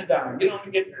 we're all going to die. Get on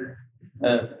and get here.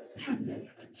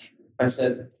 I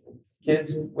said,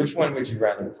 kids, which one would you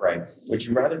rather pray? Would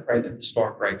you rather pray that the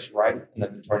storm breaks right and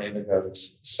that the tornado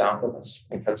goes south of us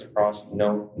and cuts across,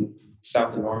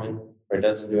 south of Norman, where it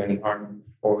doesn't do any harm?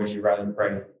 Or would you rather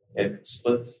pray it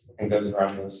splits and goes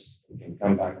around us, we can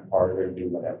come back apart or do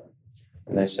whatever?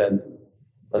 And they said,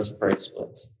 let's pray it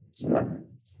splits. So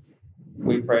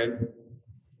we prayed.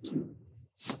 As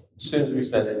soon as we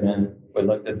said amen, we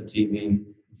looked at the TV.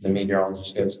 The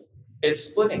meteorologist goes, it's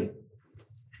splitting.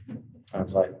 I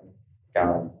was like,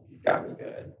 God is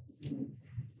good.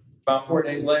 About 4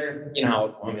 days later, you know how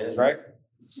Oklahoma is, right?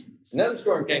 Another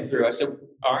storm came through. I said,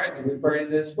 all right, we prayed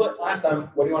this split last time.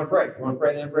 What do you want to pray? You want to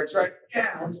pray that it breaks right?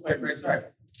 Yeah, let's pray it breaks right.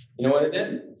 You know what it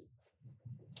did?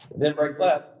 It didn't break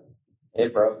left.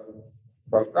 It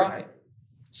broke right.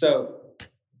 So,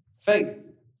 faith.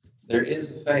 There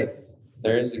is a faith.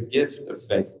 There is a gift of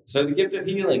faith. So the gift of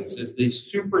healings is the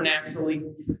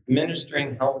supernaturally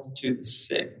ministering health to the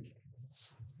sick.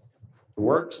 The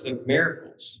works of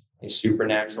miracles, a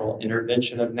supernatural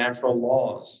intervention of natural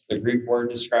laws. The Greek word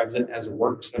describes it as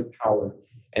works of power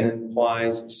and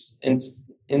implies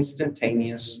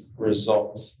instantaneous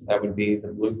results. That would be the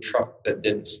blue truck that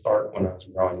didn't start when I was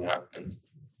growing up, and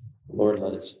the Lord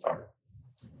let it start.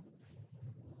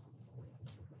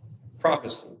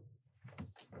 Prophecy.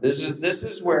 This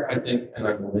is where I think, and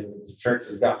I believe the church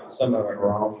has gotten some of it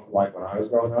wrong, like when I was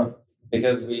growing up,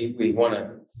 because we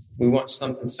want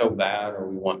something so bad, or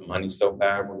we want money so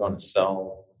bad, we're going to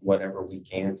sell whatever we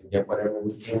can to get whatever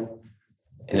we can.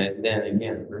 And then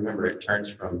again, remember, it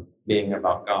turns from being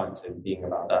about God to being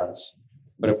about us.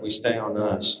 But if we stay on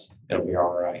us, it'll be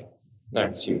all right. No,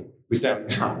 it's you. We stay on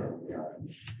God, it'll be all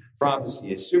right.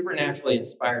 Prophecy is supernaturally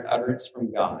inspired utterance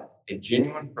from God. A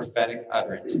genuine prophetic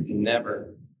utterance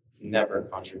never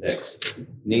contradicts.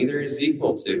 Neither is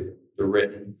equal to the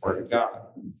written word of God.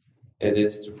 It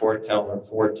is to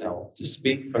foretell, to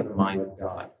speak from the mind of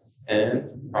God.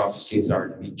 And prophecies are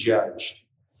to be judged.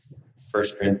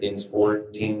 1 Corinthians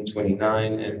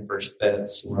 14:29 and 1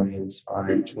 Thessalonians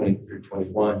 5:20 through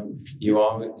 21. You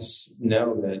always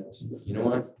know that, you know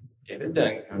what? If it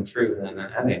doesn't come true, then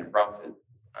that ain't a prophet.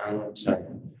 I don't know what to say.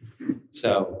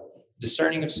 So,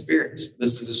 discerning of spirits.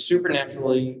 This is a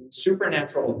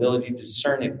supernatural ability to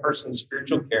discern a person's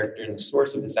spiritual character and the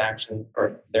source of his action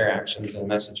or their actions and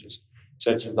messages.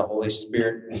 such as the Holy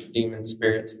Spirit, and demon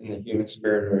spirits, and the human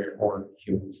spirit or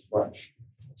human flesh.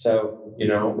 So,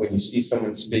 when you see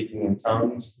someone speaking in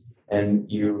tongues and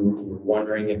you're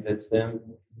wondering if it's them,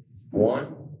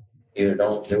 one, either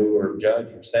don't do or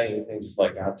judge or say anything, just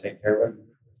let God take care of it,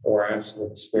 or ask for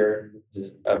the spirit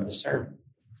of discernment.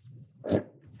 Right?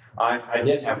 I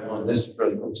did have one. This is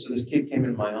really cool. So this kid came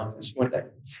into my office one day,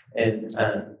 and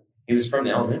he was from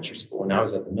the elementary school, and I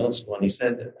was at the middle school, and he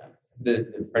said that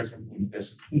the principal came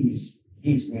because he's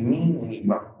mean when he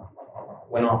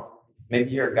went off.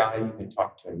 Maybe you're a guy, you can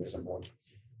talk to him as a boy.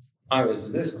 I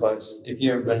was this close. If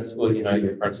you've ever been in school,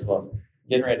 your principal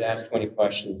getting ready to ask 20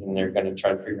 questions, and they're going to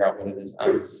try to figure out what it is.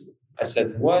 I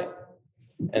said, what?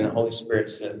 And the Holy Spirit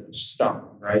said,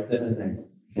 stop right then and there.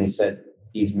 And he said,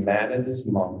 he's mad at his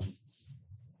mom.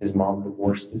 His mom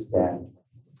divorced his dad,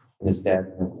 and his dad's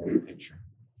in the picture.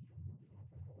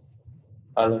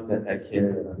 I looked at that kid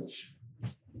and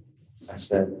I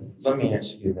said, let me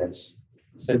ask you this.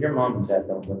 I said, your mom and dad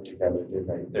don't live together, do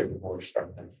they? They're divorced,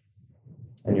 aren't they?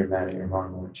 And you're mad at your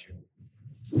mom, aren't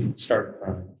you? Started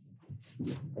crying.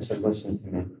 I said, listen to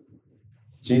me.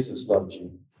 Jesus loves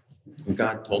you. And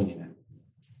God told me that.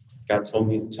 God told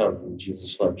me to tell you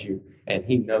Jesus loves you, and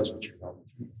he knows what you're going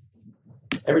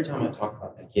through. Every time I talk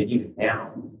about that kid, even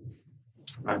now,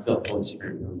 I feel the Holy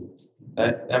Spirit move.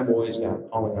 That boy's got a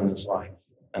calling on his life,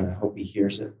 and I hope he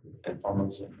hears it and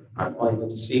follows it. I'm planting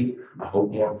to see. I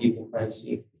hope more people plan to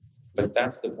see. But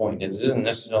that's the point. It isn't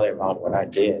necessarily about what I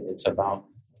did. It's about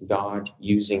God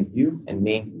using you and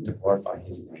me to glorify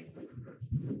his name.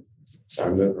 So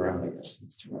I'm moving around, I guess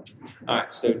it's too much. All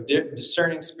right, so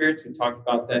discerning spirits, we talked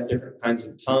about that, different kinds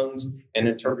of tongues and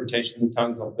interpretation of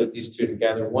tongues. I'll put these two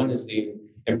together. One is the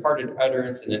imparted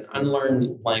utterance in an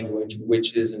unlearned language,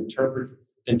 which is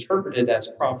interpreted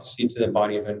as prophecy to the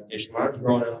body of edification. When I was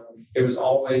growing up, it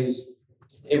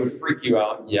would freak you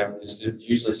out, because it's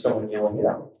usually someone yelling it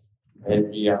out.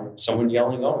 And someone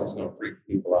yelling always going to freak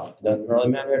people out. It doesn't really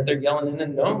matter if they're yelling in a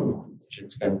known language.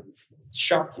 It's going to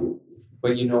shock you.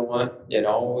 But you know what? It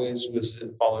always was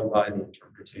followed by the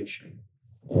interpretation.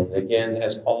 And again,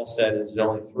 as Paul said, it's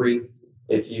only three.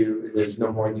 There's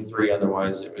no more than three.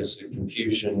 Otherwise, it was a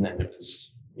confusion and it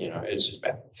was, it's just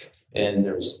bad. And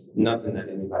there was nothing that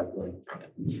anybody learned from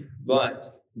it.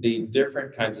 But the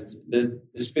different kinds of, the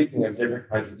speaking of different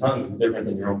kinds of tongues is different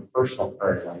than your own personal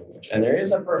prayer language. And there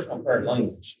is a personal prayer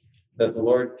language that the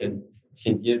Lord can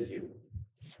give you.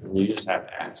 And you just have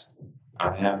to ask.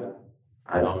 I have it.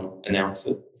 I don't announce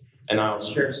it. And I'll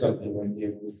share something with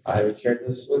you. I shared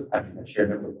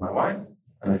it with my wife,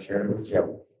 and I shared it with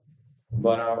Joe.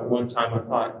 But one time I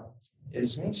thought,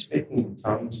 is me speaking in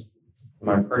tongues,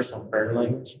 my personal prayer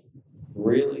language,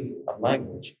 really a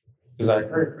language? Because I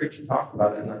heard a preacher talk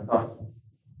about it, and I thought,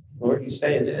 Lord, you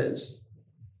say it is.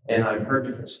 And I've heard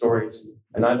different stories,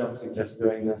 and I don't suggest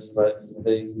doing this, but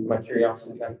my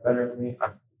curiosity got the better of me. I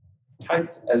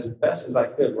typed as best as I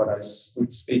could what I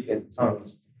would speak in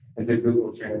tongues into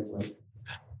Google Translate.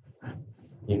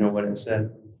 You know what it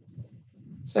said?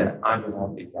 It said, I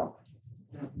belong to God.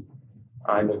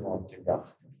 I belong to God.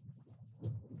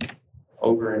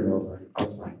 Over and over. I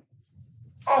was like,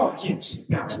 oh, yes.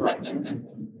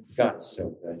 God is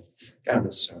so good. God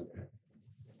is so good.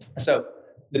 So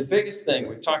the biggest thing,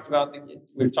 we've talked about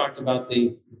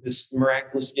this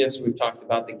miraculous gifts. We've talked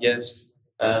about the gifts.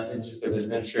 And just as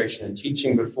administration and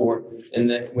teaching before, and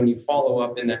that when you follow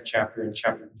up in that chapter,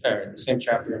 the same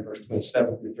chapter in verse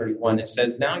 27 through 31, it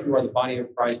says, now you are the body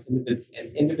of Christ and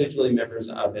individually members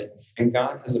of it, and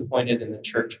God has appointed in the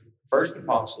church first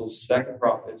apostles, second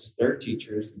prophets, third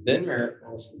teachers, then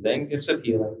miracles, then gifts of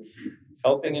healing,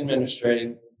 helping and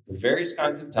administrating, the various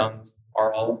kinds of tongues.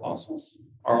 Are all apostles?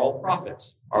 Are all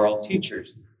prophets? Are all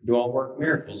teachers? Do all work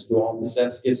miracles? Do all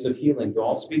possess gifts of healing? Do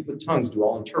all speak with tongues? Do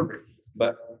all interpret?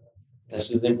 But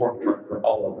this is the important part for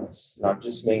all of us, not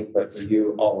just me, but for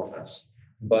you, all of us.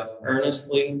 But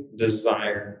earnestly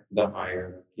desire the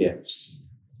higher gifts.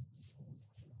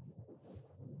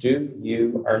 Do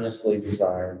you earnestly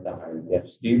desire the higher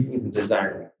gifts? Do you even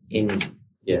desire any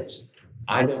gifts?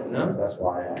 I don't know. That's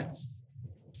why I asked.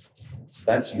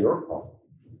 That's your call.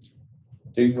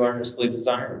 Do you earnestly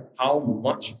desire? How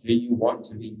much do you want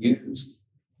to be used?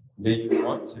 Do you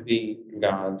want to be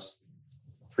God's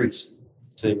priest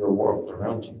to your world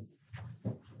around you?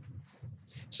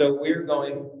 So we're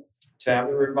going to have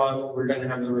the revival. We're going to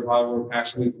have the revival or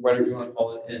Passion Week, whatever you want to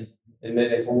call it, in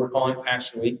mid-April. We're calling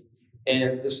Passion Week.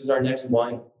 And this is our next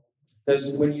blank.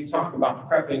 Because when you talk about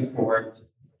prepping for it,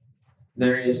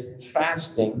 there is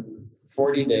fasting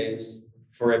 40 days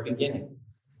for a beginning.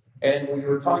 And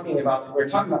we're talking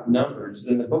about numbers,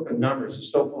 and the book of Numbers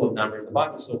is so full of numbers. The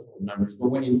Bible is so full of numbers. But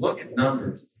when you look at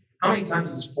numbers, how many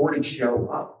times does 40 show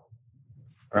up?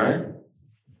 Right?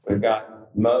 We've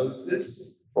got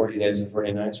Moses, 40 days and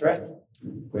 40 nights, right?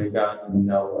 We've got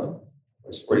Noah,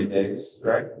 it's 40 days,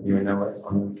 right? You and Noah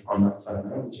on that side of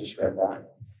the we just read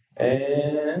that.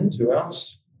 And who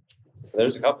else?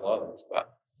 There's a couple others,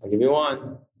 but I'll give you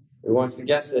one. Who wants to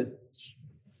guess it?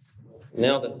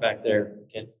 Nailed it back there.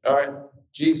 Okay. All right.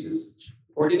 Jesus.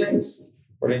 40 days.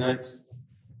 40 nights.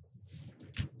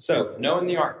 So, Noah and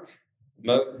the ark.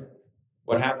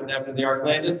 What happened after the ark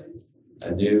landed?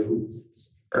 A new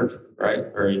earth, right?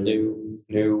 Or a new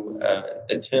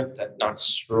attempt at not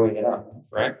screwing it up,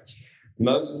 right?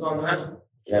 Moses on the mountain.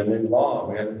 We got a new law.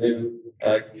 We got a new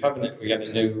covenant. We got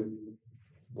a new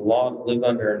law to live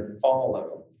under and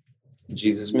follow.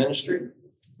 Jesus' ministry,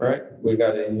 right? We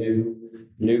got a new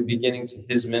beginning to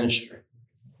his ministry.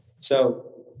 So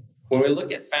when we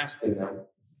look at fasting, though,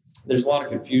 there's a lot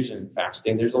of confusion in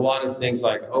fasting. There's a lot of things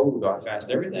like, oh, do I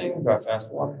fast everything? Do I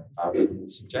fast water? I would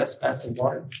suggest fasting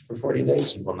water for 40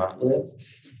 days. You will not live.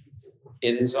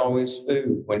 It is always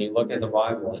food. When you look at the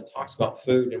Bible, it talks about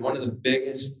food. And one of the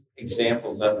biggest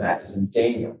examples of that is in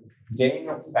Daniel.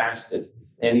 Daniel fasted,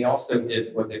 and he also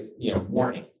did what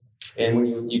mourning. And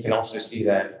when you can also see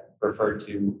that referred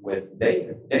to with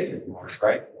David. David mourned,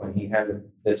 right? When he had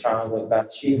the child with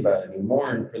Bathsheba, and he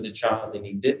mourned for the child, and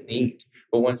he didn't eat.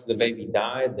 But once the baby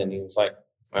died, then he was like,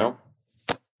 well,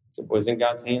 it was in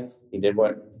God's hands. He did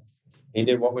what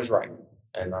was right.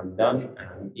 And I'm done, and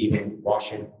I'm eating,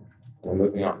 washing, and I'm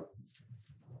moving on.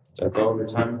 So go over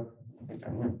time. I think I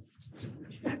am.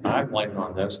 I'm blaming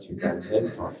on those two guys.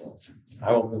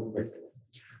 I will move quickly.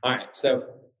 All right, so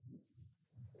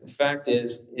the fact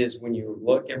is when you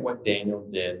look at what Daniel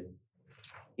did,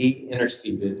 he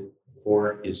interceded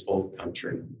for his whole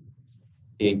country.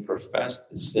 He professed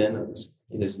the sin of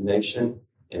his nation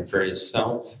and for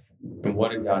himself. And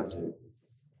what did God do?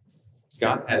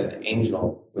 God had an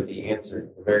angel with the answer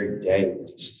the very day that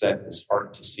he set his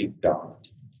heart to seek God.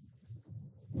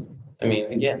 I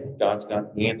mean, again, God's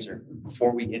got the answer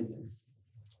before we get there.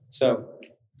 So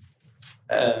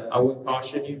I would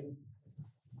caution you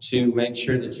to make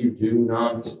sure that you do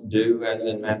not do, as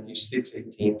in Matthew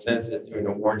 6:18 says it,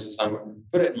 warns us, I'm going to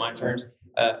put it in my terms,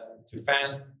 to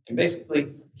fast and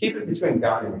basically keep it between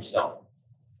God and yourself.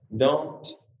 Don't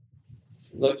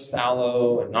look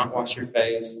sallow and not wash your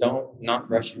face. Don't not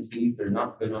brush your teeth or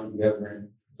not put on deodorant.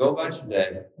 Go about your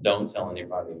day. Don't tell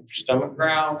anybody. If your stomach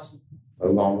growls,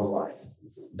 move on with life.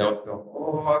 Don't go,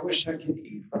 oh, I wish I could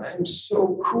eat, but I'm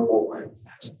so cool. I'm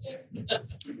fasting.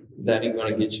 That ain't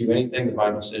going to get you anything. The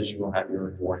Bible says you will have your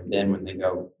reward. Then when they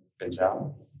go, good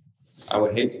job. I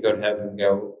would hate to go to heaven and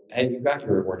go, hey, you got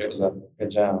your reward. It was a good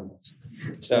job.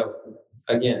 So,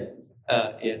 again,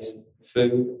 it's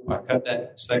food. I cut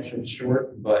that section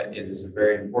short, but it is a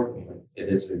very important one. It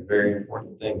is a very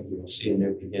important thing. You will see a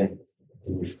new beginning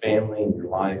in your family, in your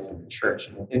life, in your church.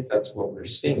 And I think that's what we're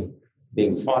seeing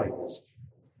being fought against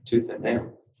tooth and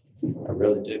nail. I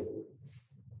really do.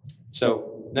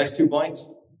 So, next two blanks,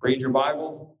 read your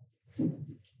Bible.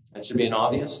 That should be an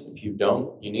obvious. If you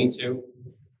don't, you need to.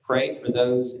 Pray for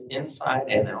those inside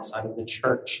and outside of the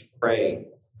church. Pray.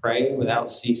 Pray without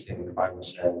ceasing, the Bible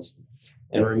says.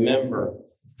 And remember,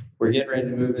 we're getting ready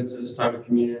to move into this time of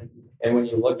communion. And when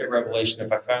you look at Revelation,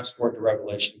 if I fast forward to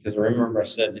Revelation, because remember I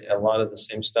said a lot of the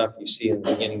same stuff you see in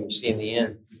the beginning, you see in the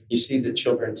end. You see the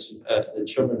children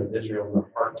of Israel and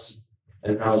their hearts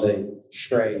and how they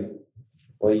strayed.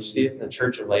 Well, you see it in the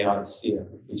church of Laodicea.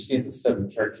 You see it in the 7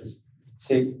 churches.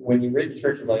 See, when you read the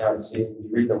church of Laodicea, you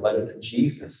read the letter that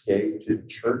Jesus gave to the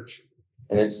church,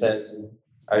 and it says,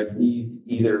 I need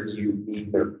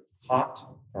either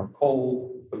hot or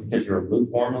cold, but because you're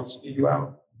lukewarm, I'll spew you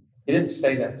out. He didn't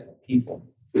say that to people.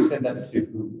 He said that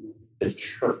to the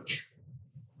church.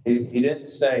 He didn't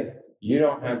say, you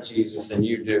don't have Jesus and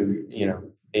you do,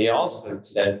 He also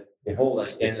said, behold, I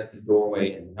stand at the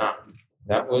doorway and knock.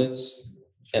 That was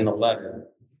in the letter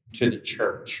to the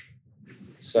church.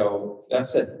 So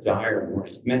that's a dire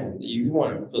warning. Man, you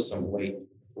want to feel some weight,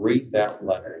 read that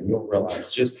letter and you'll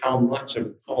realize just how much of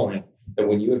a calling that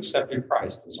when you accepted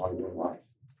Christ is on your life.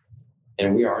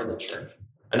 And we are the church.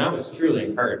 And I was truly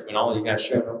encouraged when all you guys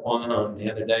showed up on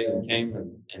the other day and came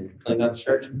and cleaned up the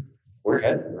church. We're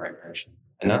headed in the right direction.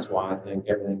 And that's why I think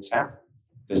everything's happening.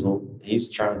 Because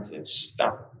he's trying to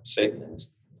stop Satan.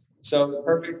 So the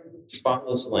perfect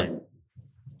spotless lamb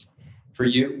for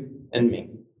you and me.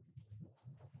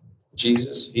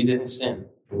 Jesus, he didn't sin.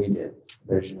 We did.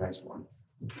 There's your next one.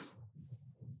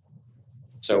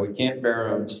 So we can't bear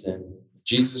our own sin.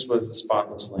 Jesus was the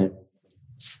spotless lamb.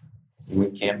 We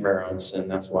can't bear our own sin.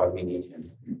 That's why we need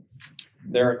him.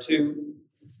 There are two.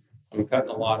 I'm cutting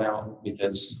a lot out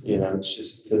because, it's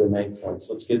just to the main points.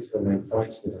 Let's get to the main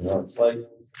points because I know it's late.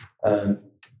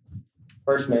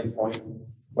 First main point,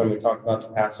 when we talk about the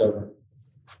Passover,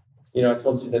 I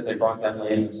told you that they brought that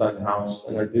lamb inside the house,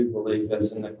 and I do believe that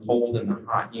it's in the cold and the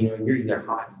hot. You're either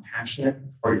hot and passionate,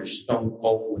 or you're stone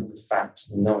cold with the facts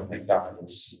and knowing that God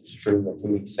is true, that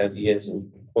who he says he is, and you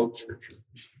can quote scripture.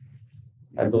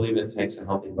 I believe it takes a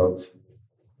healthy both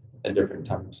at different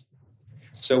times.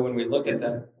 So when we look at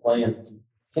that lamb,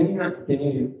 can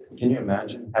you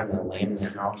imagine having a lamb in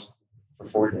your house for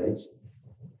 4 days?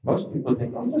 Most people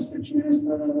think, oh, that's the cutest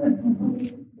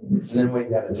thing. And then what you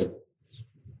got to do?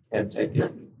 You got to take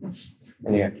it,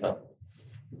 and you got to kill it.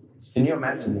 Can you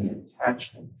imagine the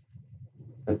attachment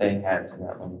that they had to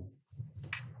that lamb?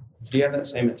 Do you have that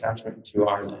same attachment to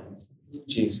our lamb,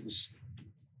 Jesus?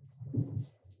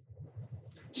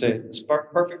 So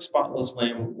perfect spotless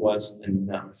lamb was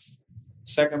enough.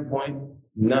 Second point,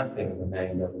 nothing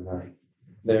remained overnight.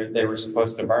 They were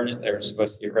supposed to burn it. They were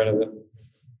supposed to get rid of it.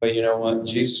 But you know what?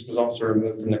 Jesus was also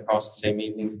removed from the cross the same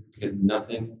evening because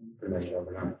nothing remained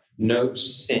overnight. No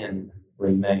sin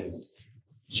remained.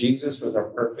 Jesus was our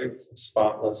perfect,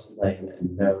 spotless lamb,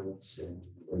 and no sin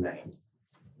remained.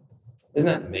 Isn't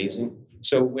that amazing?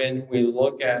 So when we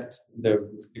look at the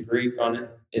Greek on it,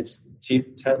 it's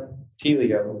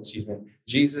telio,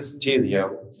 Jesus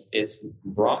telio. It's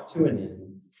brought to an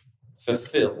end,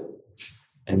 fulfilled,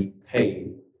 and he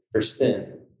paid for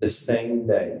sin the same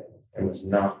day and was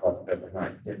not left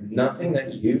overnight. There's nothing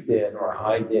that you did or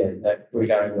I did that we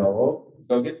got to go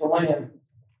get the lamb.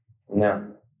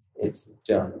 No, it's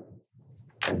done.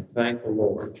 And thank the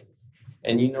Lord.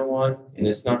 And you know what? And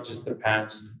it's not just the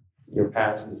past, your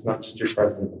past. It's not just your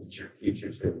present, it's your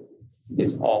future too.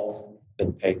 It's all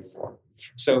been paid for.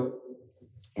 So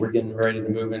we're getting ready to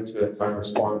move into a time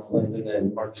response, Lyndon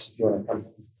and Marcus, if you want to come.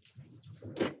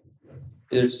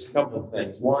 There's a couple of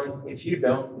things. One, if you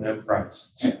don't know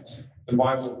Christ, the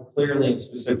Bible clearly and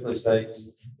specifically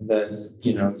states that,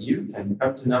 you can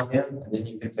come to know him and then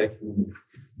you can take communion.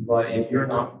 But if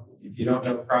you don't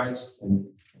know Christ,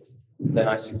 then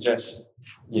I suggest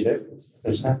you do.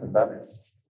 There's nothing better.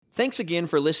 Thanks again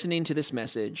for listening to this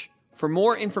message. For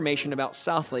more information about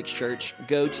South Lakes Church,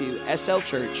 go to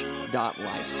slchurch.life.